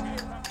music,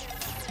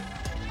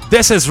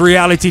 this is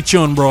reality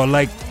tune, bro.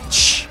 Like,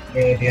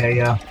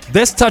 Yeah.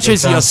 this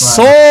touches your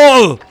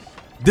soul.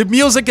 The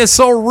music is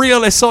so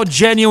real, it's so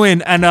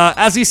genuine. And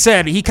as he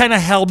said, he kind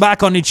of held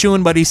back on the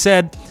tune, but he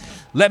said,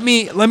 let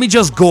me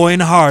just go in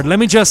hard. Let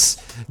me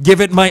just give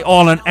it my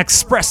all and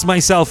express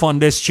myself on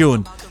this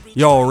tune.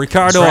 Yo,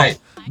 Ricardo,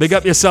 big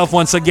up yourself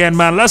once again,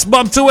 man. Let's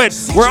bump to it.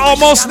 We're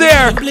almost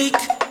there.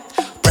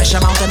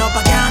 Pressure mounting up,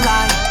 I can't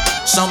lie.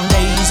 Some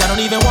days I don't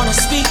even wanna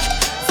speak.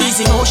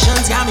 These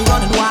emotions got me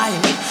running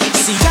wild.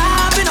 See,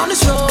 I've been on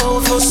this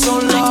road for so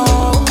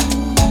long.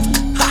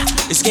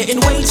 It's getting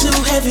way too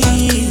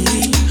heavy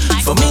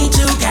for me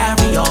to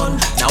carry on.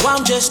 Now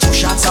I'm just 2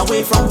 shots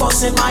away from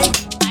busting my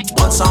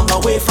 1 song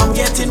away from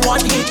getting 1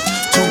 hit.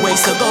 2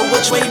 ways to go,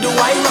 which way do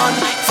I run?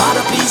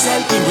 Father, please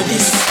help me with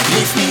this.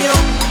 Lift me up.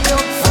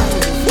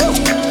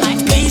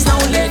 Please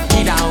don't let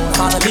me down.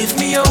 Father, lift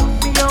me up.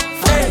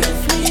 Hey.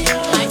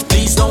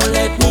 Please don't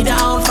let me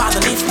down.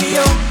 Father, lift me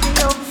up.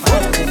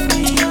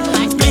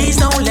 Please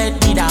don't let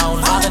me down.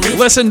 Father, lift me up.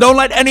 Listen, don't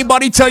let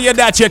anybody tell you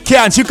that you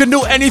can't. You can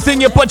do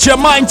anything you put your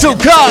mind to,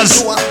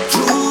 cuz.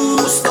 True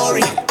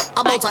story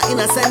about an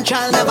innocent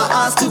child never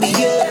asked to be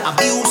here.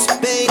 Abuse,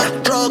 pain,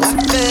 drugs,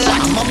 fear.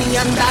 Mommy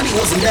and daddy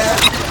wasn't there.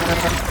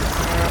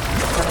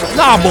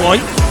 Nah, boy.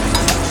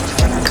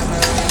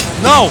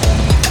 No.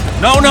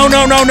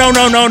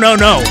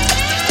 No.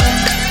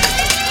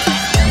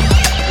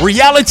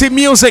 Reality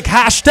music,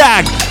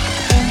 hashtag.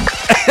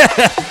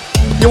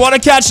 You want to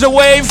catch the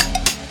wave?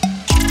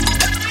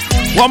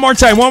 One more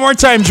time,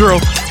 Drew.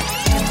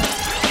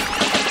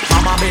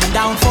 Mama been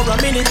down for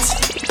a minute.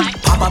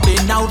 Papa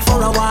been out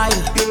for a while.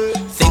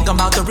 Think I'm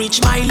about to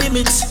reach my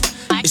limits.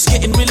 It's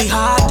getting really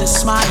hard to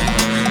smile.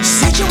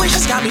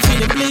 Situations got me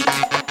feeling bleak.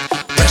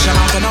 Pressure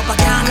mounting up, I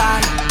can't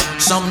lie.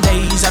 Some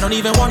days I don't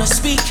even want to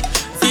speak.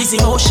 These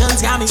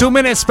emotions got me 2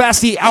 minutes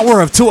past the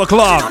hour of 2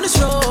 o'clock. on this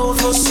road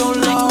for so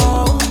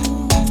long.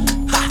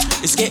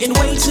 It's getting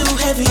way too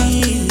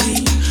heavy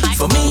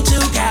for me to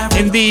carry.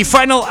 In the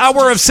final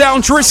hour of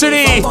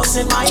Soundtricity.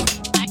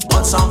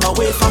 1 song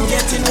away from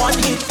getting 1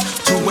 hit.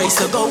 2 ways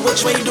to go,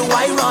 which way do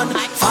I run?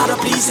 Father,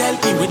 please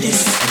help me with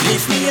this.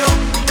 Lift me up.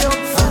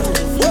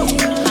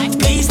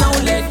 Please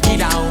don't let me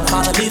down.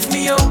 Father, lift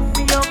me up.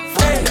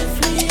 Hey.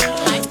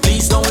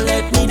 Please don't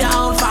let me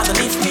down. Father,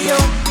 lift me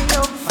up.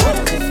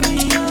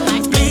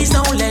 Please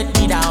don't let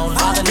me down.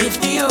 Father,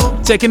 lift me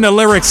up. Taking the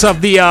lyrics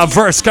of the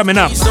verse coming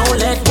up. Please don't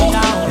let me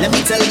down. Let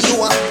me tell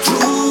you a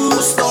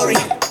true story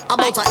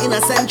about an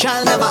innocent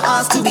child never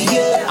asked to be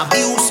here.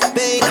 Abuse,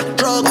 pain,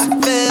 drugs,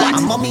 fear.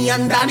 Mommy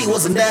and daddy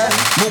wasn't there.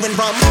 Moving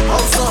from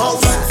house to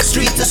house,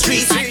 street to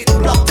street,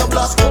 block to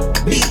block,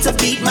 beat to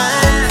beat,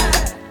 man.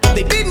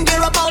 They didn't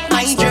care about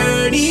my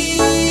journey.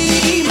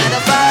 Matter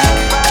of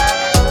fact,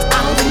 I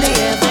don't think they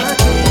ever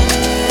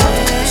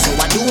care. So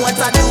I do what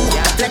I do,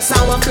 flex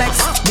how I flex,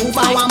 move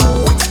how I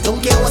move.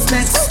 Don't care what's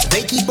next.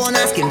 They keep on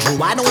asking, Drew,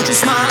 why don't you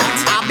smile?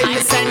 I've been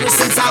the same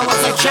since I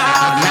was a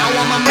child. Now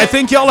I'm a I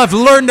think y'all have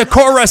learned the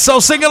chorus, so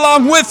sing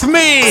along with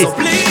me. so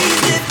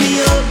please lift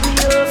me up.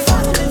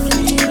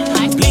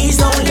 Please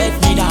don't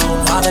let me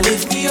down. Father,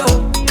 lift me up.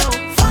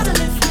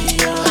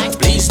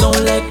 Please don't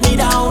let me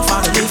down.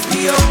 Father, lift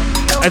me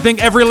up. I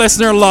think every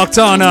listener locked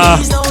on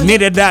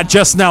needed that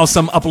just now.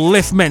 Some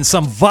upliftment,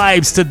 some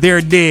vibes to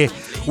their day.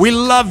 We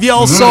love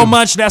y'all so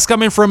much. That's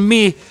coming from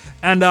me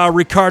and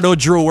Ricardo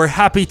Drew. We're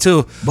happy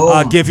to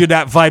give you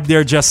that vibe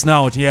there just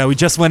now. Yeah, we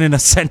just went in a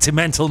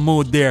sentimental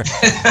mood there.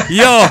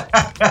 Yo,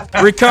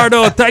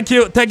 Ricardo, thank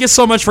you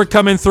so much for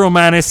coming through,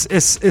 man.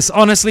 It's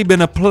honestly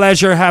been a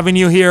pleasure having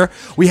you here.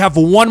 We have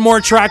one more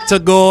track to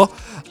go.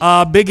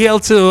 Big hail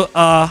to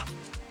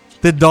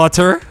the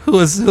daughter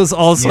who's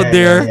also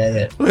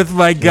there with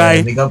my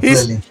guy. big up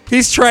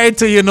He's trying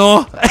to,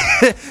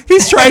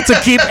 he's trying to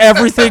keep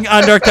everything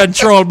under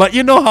control, but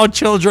you know how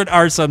children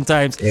are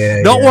sometimes.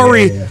 Don't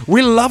worry,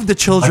 we love the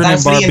children in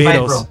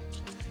Barbados.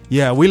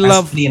 Yeah, we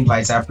love the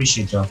invites. I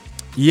appreciate you.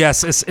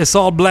 Yes, it's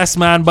all blessed,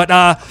 man. But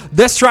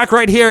this track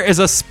right here is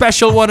a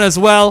special one as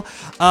well.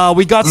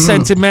 We got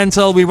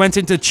sentimental. We went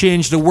into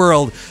Change the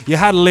World. You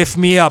had Lift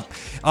Me Up.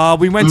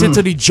 We went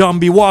into the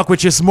Zombie Walk,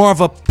 which is more of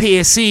a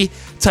pacey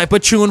type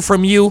of tune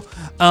from you.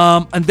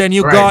 And then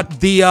you got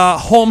the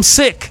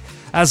Homesick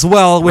as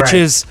well, which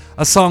is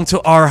a song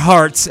to our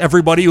hearts.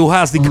 Everybody who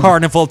has the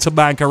Carnival to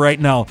Banca right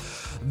now.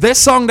 This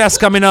song that's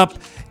coming up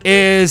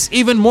is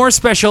even more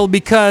special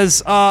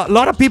because a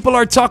lot of people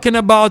are talking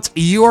about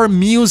your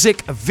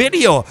music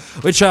video,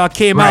 which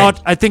came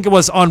out, I think it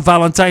was on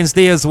Valentine's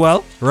Day as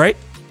well, right?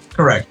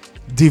 Correct.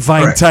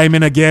 Divine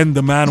timing again,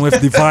 the man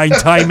with divine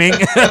timing.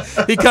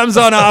 He comes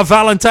on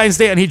Valentine's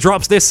Day and he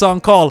drops this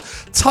song called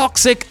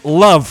Toxic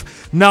Love.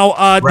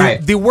 Now,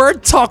 the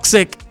word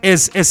toxic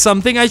is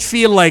something I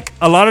feel like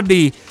a lot of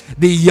the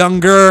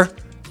younger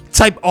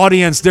type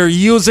audience, they're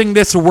using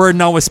this word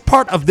now as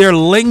part of their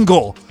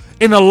lingo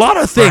in a lot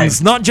of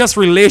things, not just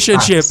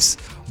relationships.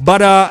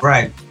 But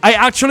I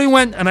actually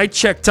went and I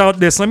checked out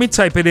this. Let me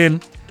type it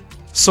in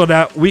so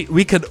that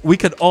we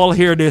could all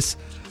hear this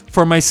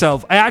for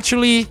myself. I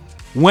actually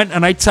went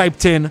and I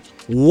typed in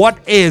what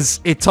is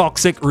a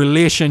toxic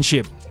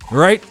relationship,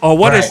 right? Or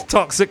what is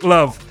toxic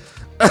love?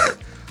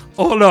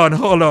 Hold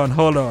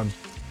on.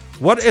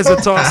 What is a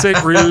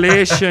toxic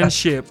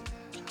relationship?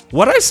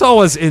 What I saw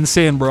was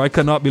insane, bro. I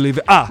cannot believe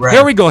it.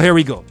 Here we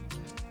go.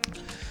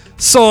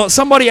 So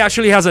somebody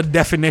actually has a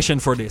definition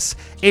for this.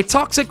 A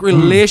toxic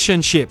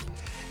relationship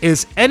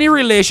is any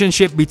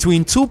relationship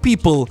between two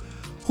people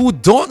who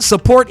don't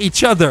support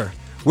each other,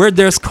 where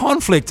there's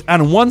conflict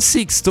and one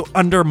seeks to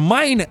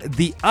undermine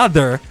the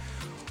other,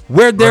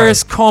 where there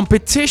is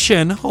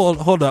competition.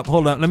 Hold up.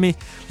 Let me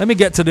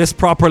get to this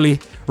properly.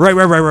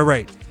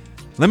 Right.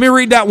 Let me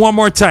read that one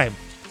more time.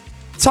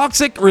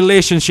 Toxic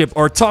relationship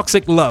or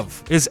toxic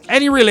love is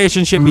any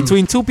relationship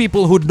between two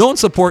people who don't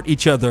support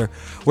each other,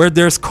 where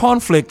there's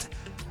conflict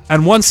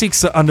and one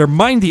seeks to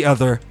undermine the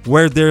other,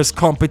 where there's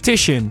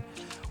competition,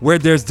 where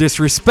there's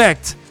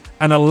disrespect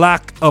and a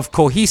lack of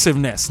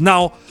cohesiveness.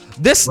 Now,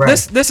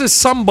 this is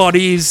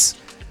somebody's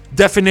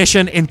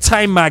definition in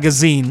Time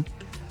magazine.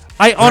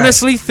 I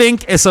honestly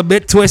think it's a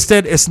bit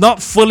twisted. It's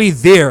not fully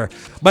there,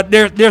 but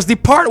there's the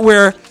part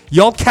where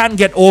y'all can't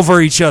get over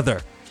each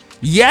other.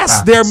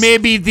 Yes, there may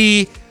be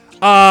the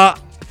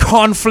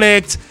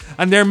conflict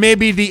and there may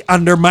be the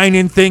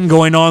undermining thing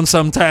going on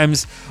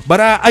sometimes, but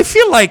I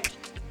feel like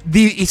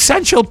the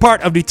essential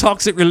part of the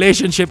toxic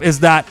relationship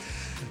is that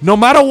no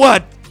matter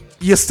what,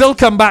 you still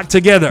come back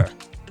together.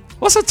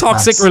 What's a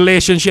toxic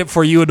relationship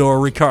for you, though,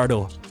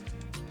 Ricardo?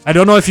 I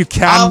don't know if you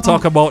can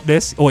talk about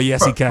this. Oh,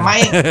 yes, you can.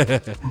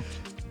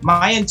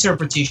 My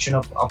interpretation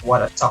of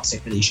what a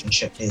toxic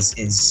relationship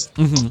is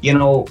you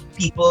know,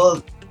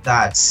 people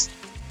that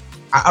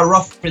a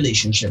rough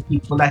relationship,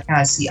 people that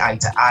can't see eye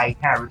to eye,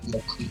 can't really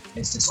agree.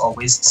 There's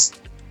always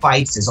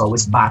fights, there's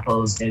always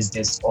battles,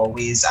 there's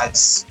always,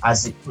 as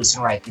the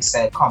person rightly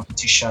said,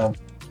 competition.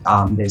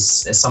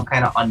 There's some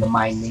kind of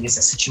undermining. It's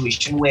a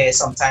situation where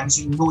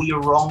sometimes you know you're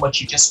wrong, but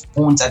you just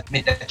won't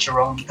admit that you're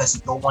wrong because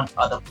you don't want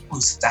other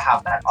person to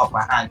have that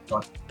upper hand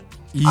on.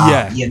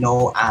 You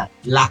know,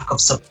 lack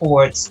of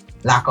support,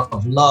 lack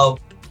of love.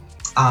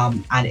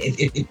 And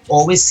it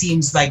always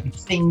seems like the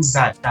things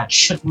that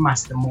shouldn't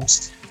matter the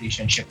most in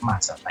relationship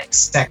matter, like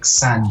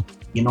sex and,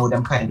 you know,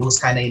 those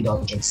kind of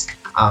indulgence.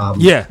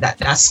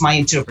 That's my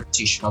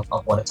interpretation of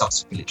what a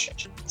toxic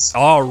relationship is.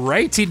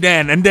 Alrighty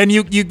then. And then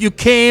you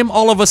came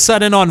all of a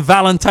sudden on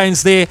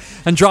Valentine's Day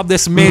and dropped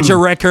this major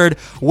record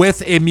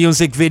with a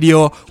music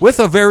video with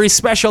a very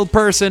special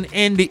person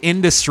in the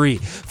industry.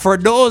 For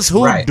those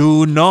who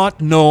do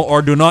not know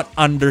or do not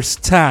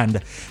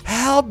understand,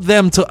 help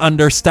them to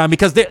understand,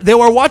 because they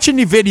were watching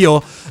the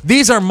video.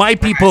 These are my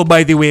people,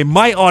 by the way,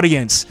 my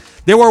audience.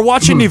 They were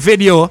watching the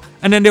video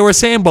and then they were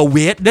saying, but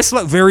wait, this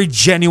look very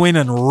genuine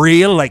and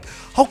real. Like,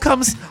 how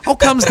comes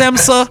them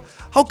so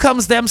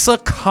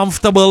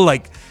comfortable?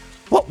 Like,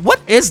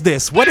 what is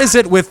this? What is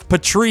it with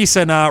Patrice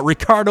and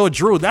Ricardo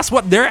Drew? That's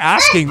what they're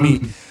asking me.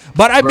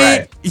 But I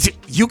mean,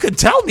 you could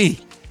tell me.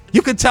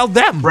 You could tell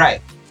them.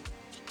 Right.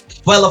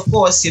 Well, of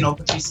course, you know,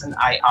 Patrice and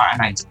I are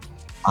an item.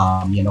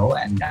 You know,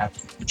 and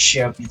we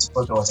share a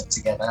beautiful daughter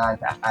together,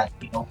 and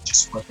you know,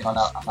 just working on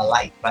a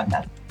life and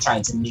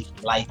trying to make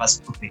life as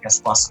perfect as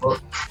possible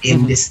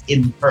in this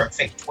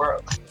imperfect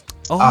world.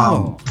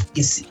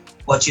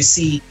 You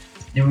see,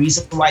 the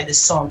reason why this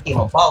song came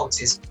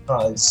about is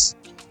because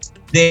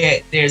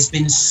there's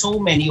been so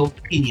many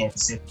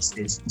opinions,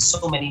 there's been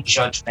so many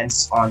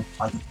judgments on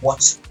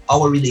what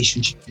our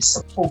relationship is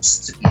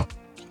supposed to be.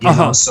 You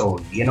know, so,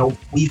 you know,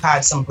 we've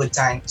had some good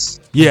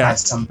times. We've had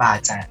some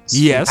bad times.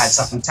 Yes. We've had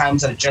some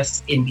times that are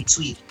just in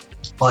between.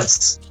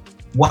 But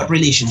what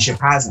relationship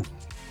hasn't?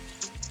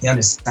 You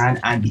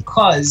understand? And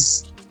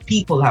because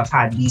people have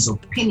had these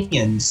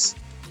opinions,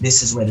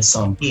 this is where the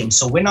song came.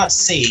 So we're not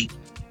saying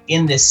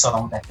in this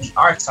song that we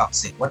are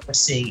toxic. What we're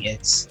saying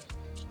is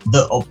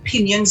the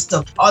opinions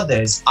of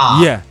others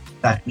are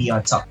that we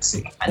are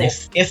toxic. And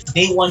if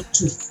they want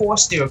to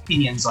force their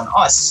opinions on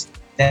us,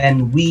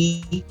 then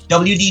we,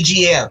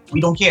 WDGL,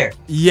 we don't care.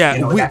 Yeah.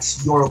 You know,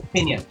 that's your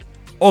opinion.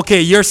 Okay,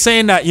 you're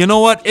saying that. You know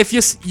what? If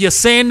you're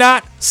saying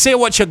that, say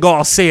what you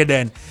gotta say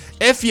then.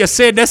 If you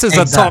say this is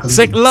a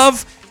toxic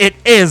love, it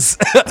is.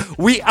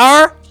 We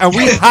are, and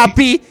we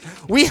happy.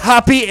 We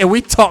happy and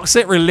we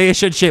toxic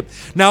relationship.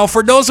 Now,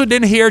 for those who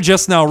didn't hear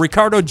just now,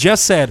 Ricardo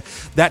just said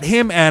that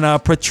him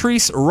and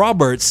Patrice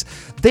Roberts,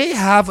 they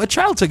have a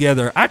child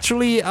together.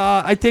 Actually,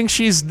 I think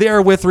she's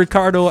there with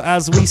Ricardo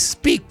as we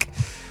speak.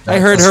 I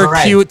heard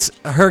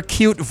her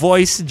cute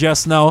voice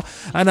just now,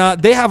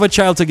 and they have a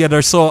child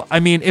together. So, I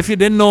mean, if you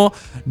didn't know,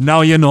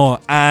 now you know.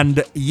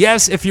 And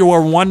yes, if you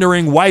were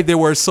wondering why they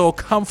were so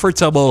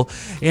comfortable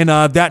in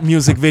that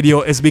music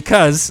video, is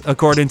because,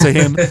 according to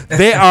him,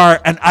 they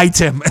are an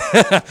item.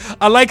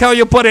 I like how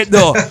you put it,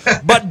 though.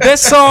 But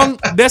this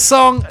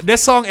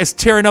song is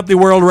tearing up the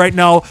world right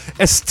now.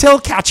 It's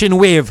still catching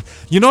wave.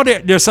 You know,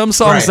 there's some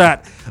songs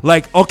that,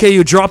 like, okay,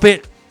 you drop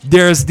it,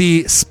 there's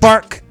the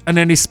spark, and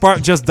then the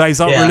spark just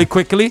dies out really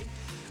quickly.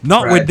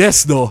 Not with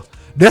this, though.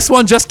 This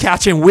one just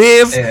catching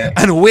wave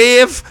and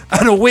wave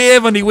and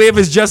wave, and the wave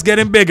is just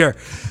getting bigger.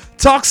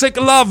 Toxic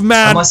love,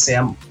 man. I must say,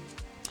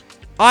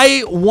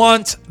 I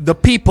want the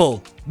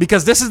people,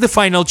 because this is the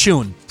final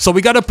tune. So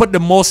we got to put the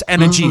most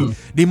energy,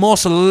 the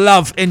most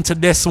love into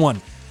this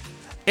one.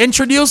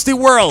 Introduce the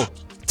world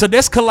to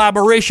this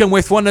collaboration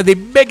with one of the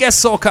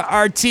biggest soca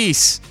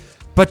artists,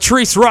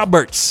 Patrice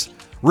Roberts.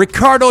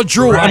 Ricardo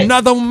Drew,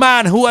 another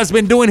man who has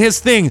been doing his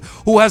thing,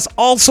 who has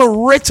also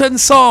written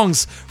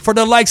songs for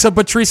the likes of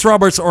Patrice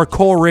Roberts, or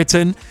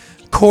co-written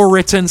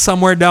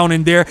somewhere down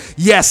in there.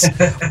 Yes,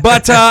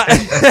 but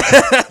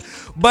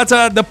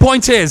the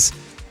point is,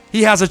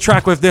 he has a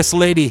track with this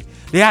lady.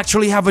 They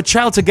actually have a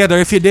child together,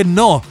 if you didn't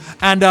know.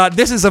 And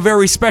this is a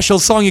very special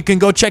song. You can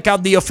go check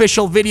out the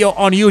official video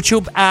on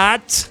YouTube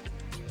at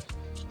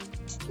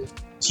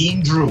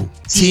Team Drew.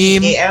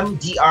 Team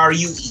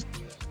TAMDRUE.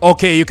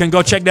 Okay, you can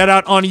go check that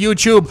out on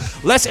YouTube.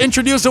 Let's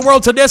introduce the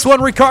world to this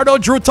one. Ricardo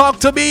Drew, talk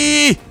to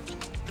me.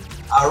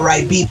 All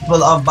right,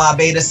 people of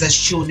Barbados that's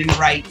tuning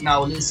right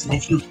now. Listen,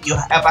 if you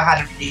ever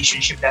had a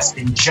relationship that's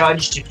been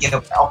judged, if you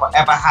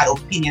ever had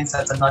opinions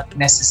that are not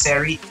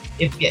necessary,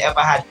 if you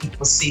ever had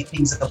people say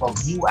things about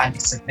you and the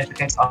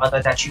significant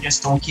other that you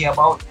just don't care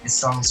about, this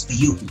song is for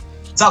you.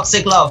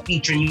 Toxic Love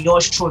featuring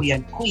yours truly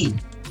and Queen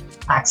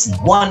Patsy,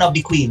 one of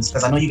the queens,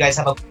 because I know you guys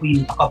have a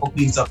couple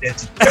queens up there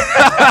too.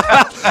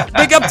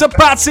 Big up to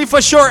Patsy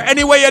for sure.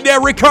 Anyway, you're there,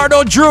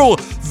 Ricardo Drew.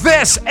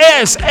 This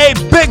is a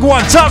big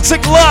one.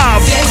 Toxic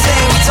Love.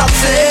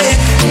 Toxic,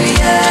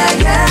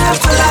 yeah,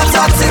 full of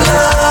toxic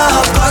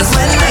love. 'Cause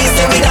when I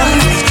say we done,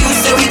 you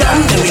say we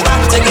done, then we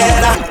back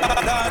together.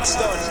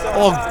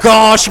 Oh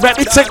gosh, let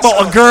me take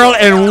about a girl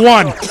in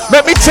one.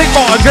 Let me take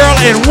about a girl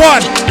in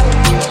one.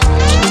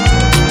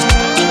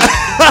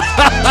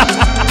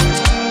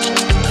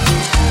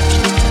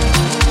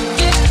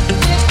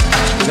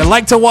 They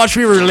like to watch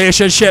me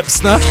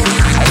relationships, nah?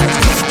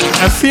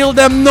 I feel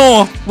them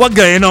know what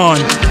going on.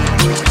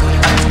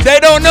 They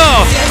don't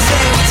know.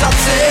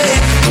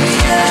 Toxic,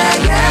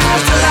 yeah,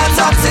 full of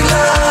toxic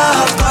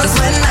love. 'Cause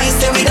when I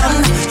say we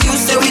done, you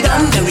say we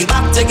done, then we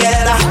back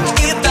together.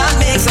 If that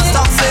makes us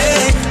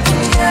toxic,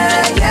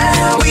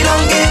 yeah, we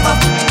don't give up.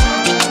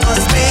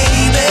 'Cause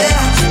baby,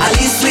 at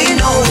least we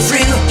know it's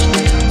real.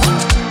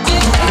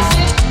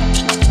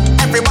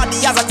 Everybody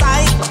has a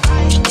type,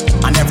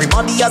 and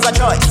everybody has a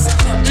choice.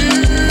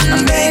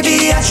 And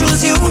baby, I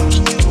choose you.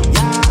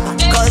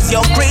 'Cause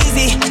you're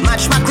crazy,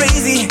 match my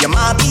crazy. You're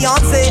my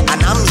Beyonce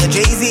and I'm your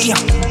Jay-Z.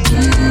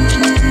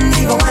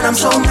 Even when I'm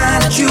so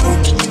mad at you,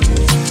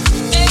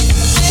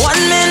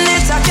 1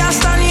 minute I can't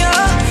stand you,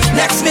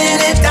 next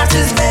minute that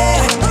is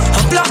bad.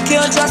 I block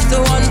you just to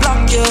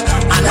unblock you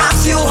and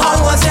ask you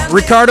how was it.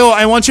 Ricardo,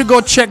 I want you to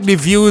go check the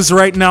views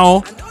right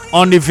now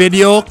on the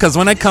video, because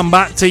when I come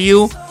back to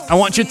you, I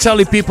want you to tell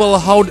the people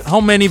how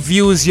many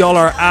views y'all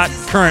are at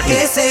currently.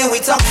 They say we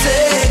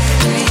toxic,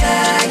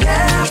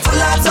 yeah, full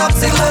of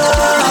toxic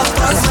love.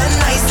 'Cause when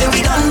I say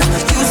we done,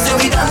 you say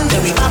we done,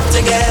 then we back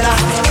together.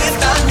 If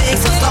that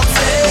makes us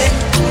toxic,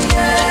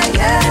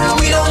 yeah,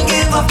 we don't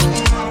give up.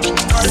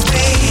 'Cause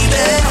baby,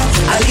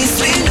 at least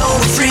we know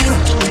it's real.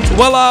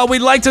 Well,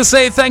 we'd like to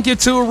say thank you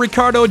to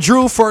Ricardo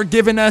Drew for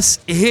giving us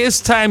his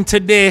time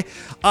today.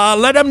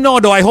 Let him know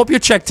though, I hope you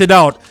checked it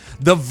out.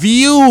 The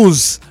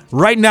views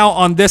right now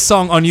on this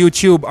song on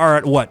YouTube are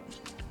at what?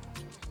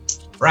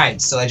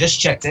 Right, so I just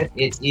checked it.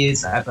 It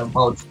is at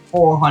about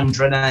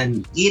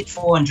 408,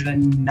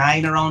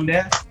 409 around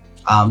there.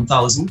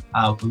 Thousand.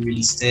 We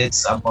released it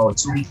about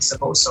 2 weeks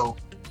ago. So,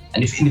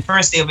 and if in the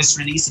first day of its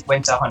release, it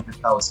went to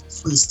 100,000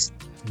 first.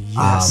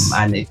 Yes.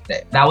 And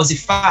that was the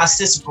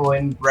fastest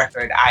growing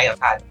record I have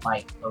had in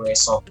my career.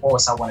 So of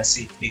course, I want to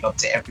say big up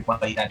to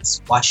everybody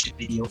that's watched the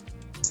video.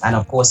 And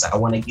of course, I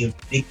want to give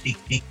big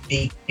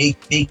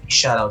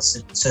shout outs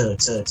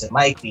to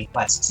my queen,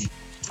 Patsy.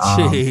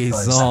 Jeez,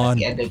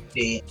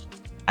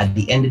 At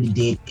the end of the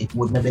day, it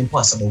wouldn't have been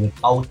possible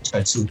without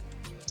her too.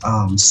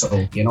 So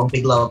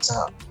big love to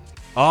her.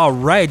 All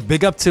right,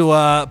 big up to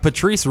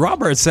Patrice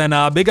Roberts, and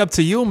big up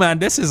to you, man.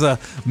 This is a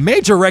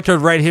major record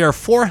right here,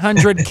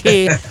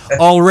 400K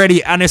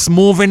already, and it's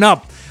moving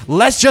up.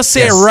 Let's just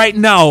say right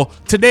now,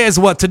 today is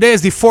what? Today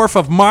is the 4th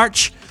of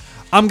March.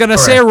 I'm going to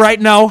say right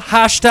now,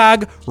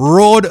 hashtag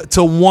road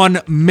to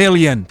 1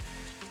 million.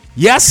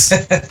 Yes?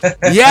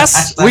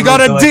 Yes? We got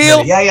a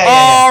deal? Yeah.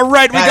 All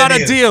right, we got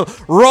a deal.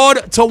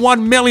 Road to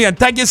 1 million.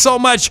 Thank you so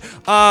much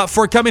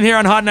for coming here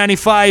on Hot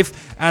 95.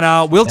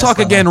 And we'll talk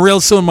again real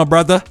soon, my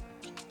brother.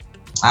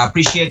 I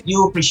appreciate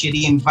you, appreciate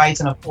the invite,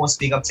 and of course,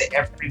 big up to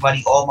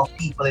everybody, all my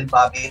people in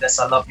Barbados.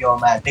 I love you all,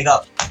 man. Big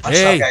up. Much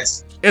love,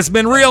 guys. It's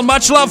been real.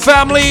 Much love,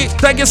 family.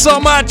 Thank you so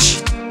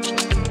much.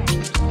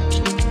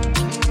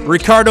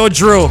 Ricardo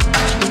Drew.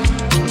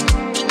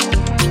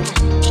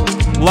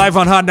 Live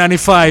on Hot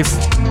 95.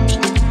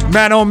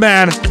 Man, oh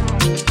man.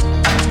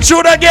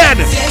 Shoot again.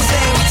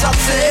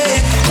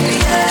 Toxic,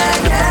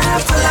 yeah,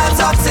 full of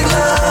toxic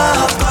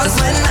love. 'Cause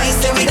when I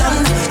say we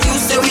done, you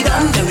say we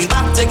done, then we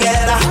back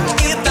together.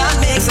 If that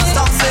makes us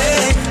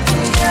toxic,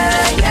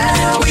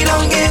 yeah, we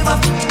don't give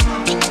up.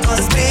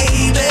 'Cause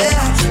baby,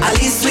 at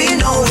least we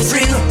know it's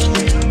real.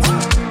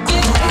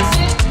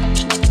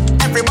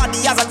 Everybody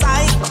has a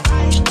type,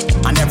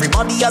 and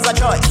everybody has a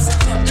choice.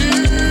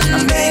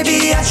 And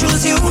baby, I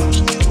choose you.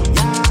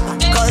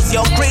 'Cause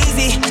you're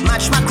crazy,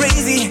 match my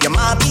crazy. You're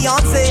my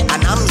Beyonce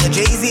and I'm your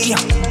Jay-Z.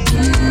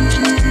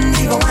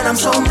 Even when I'm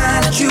so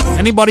mad at you.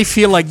 Anybody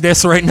feel like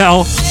this right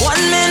now?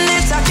 1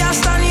 minute I can't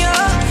stand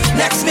you,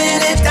 next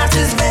minute that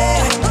is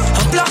bad.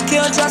 I block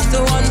you just to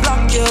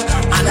unblock you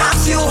and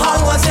ask you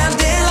how was your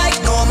day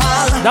like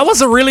normal. That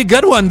was a really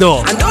good one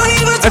though. And don't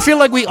even I feel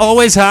like we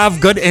always have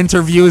good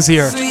interviews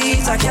here.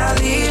 sweet, I can't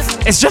leave.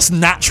 It's just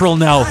natural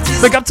now.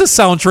 Big up to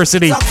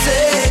Soundtricity.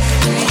 Toxic,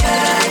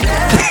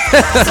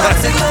 yeah,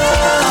 toxic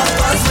love.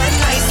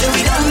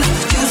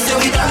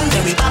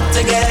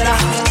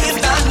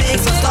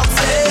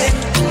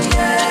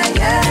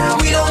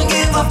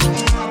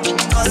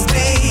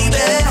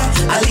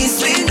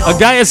 A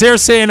guy is here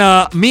saying,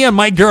 me and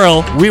my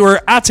girl, we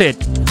were at it.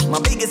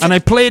 And I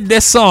played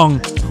this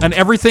song and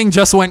everything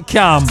just went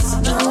calm.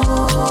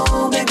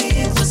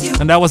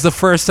 And that was the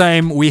first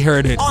time we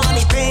heard it.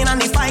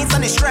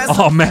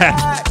 Oh man.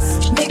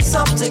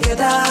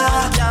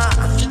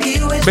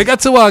 Big up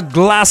to a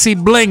Glassy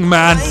Bling,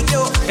 man.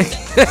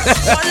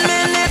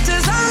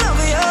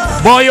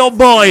 Boy, oh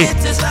boy.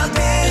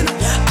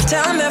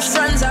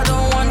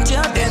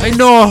 I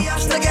know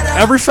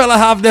every fella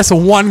have this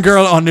one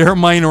girl on their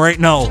mind right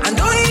now. And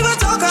don't even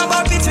talk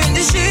about between the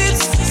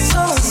sheets.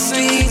 So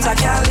sweet, I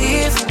can't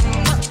leave.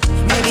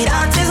 Maybe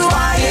that is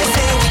why they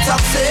say we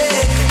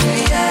toxic.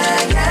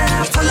 Yeah,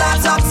 yeah, full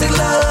of toxic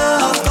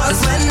love.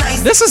 'Cause when I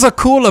This is a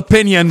cool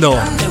opinion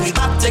though. we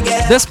back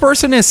together. This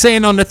person is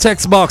saying on the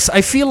text box,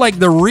 I feel like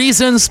the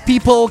reasons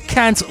people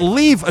can't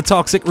leave a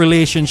toxic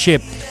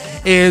relationship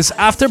is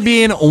after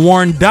being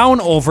worn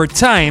down over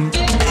time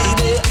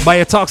by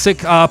a toxic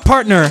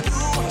partner,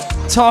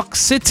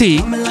 toxicity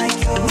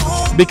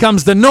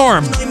becomes the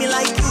norm.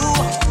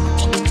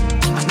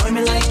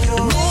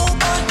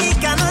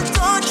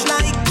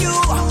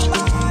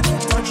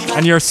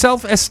 And your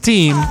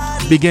self-esteem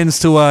begins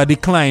to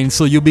decline,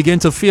 so you begin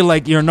to feel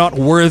like you're not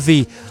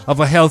worthy of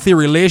a healthy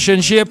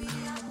relationship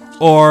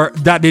or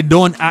that they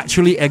don't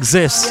actually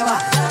exist.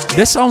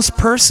 This sounds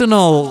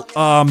personal,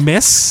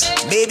 miss.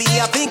 Baby,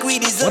 I think we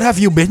deserve. What have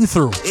you been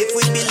through? If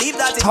we believe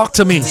that Talk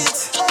to me.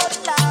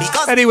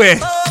 because Anyway,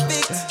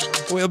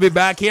 perfect. we'll be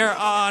back here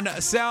on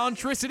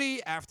Soundtricity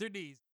after these.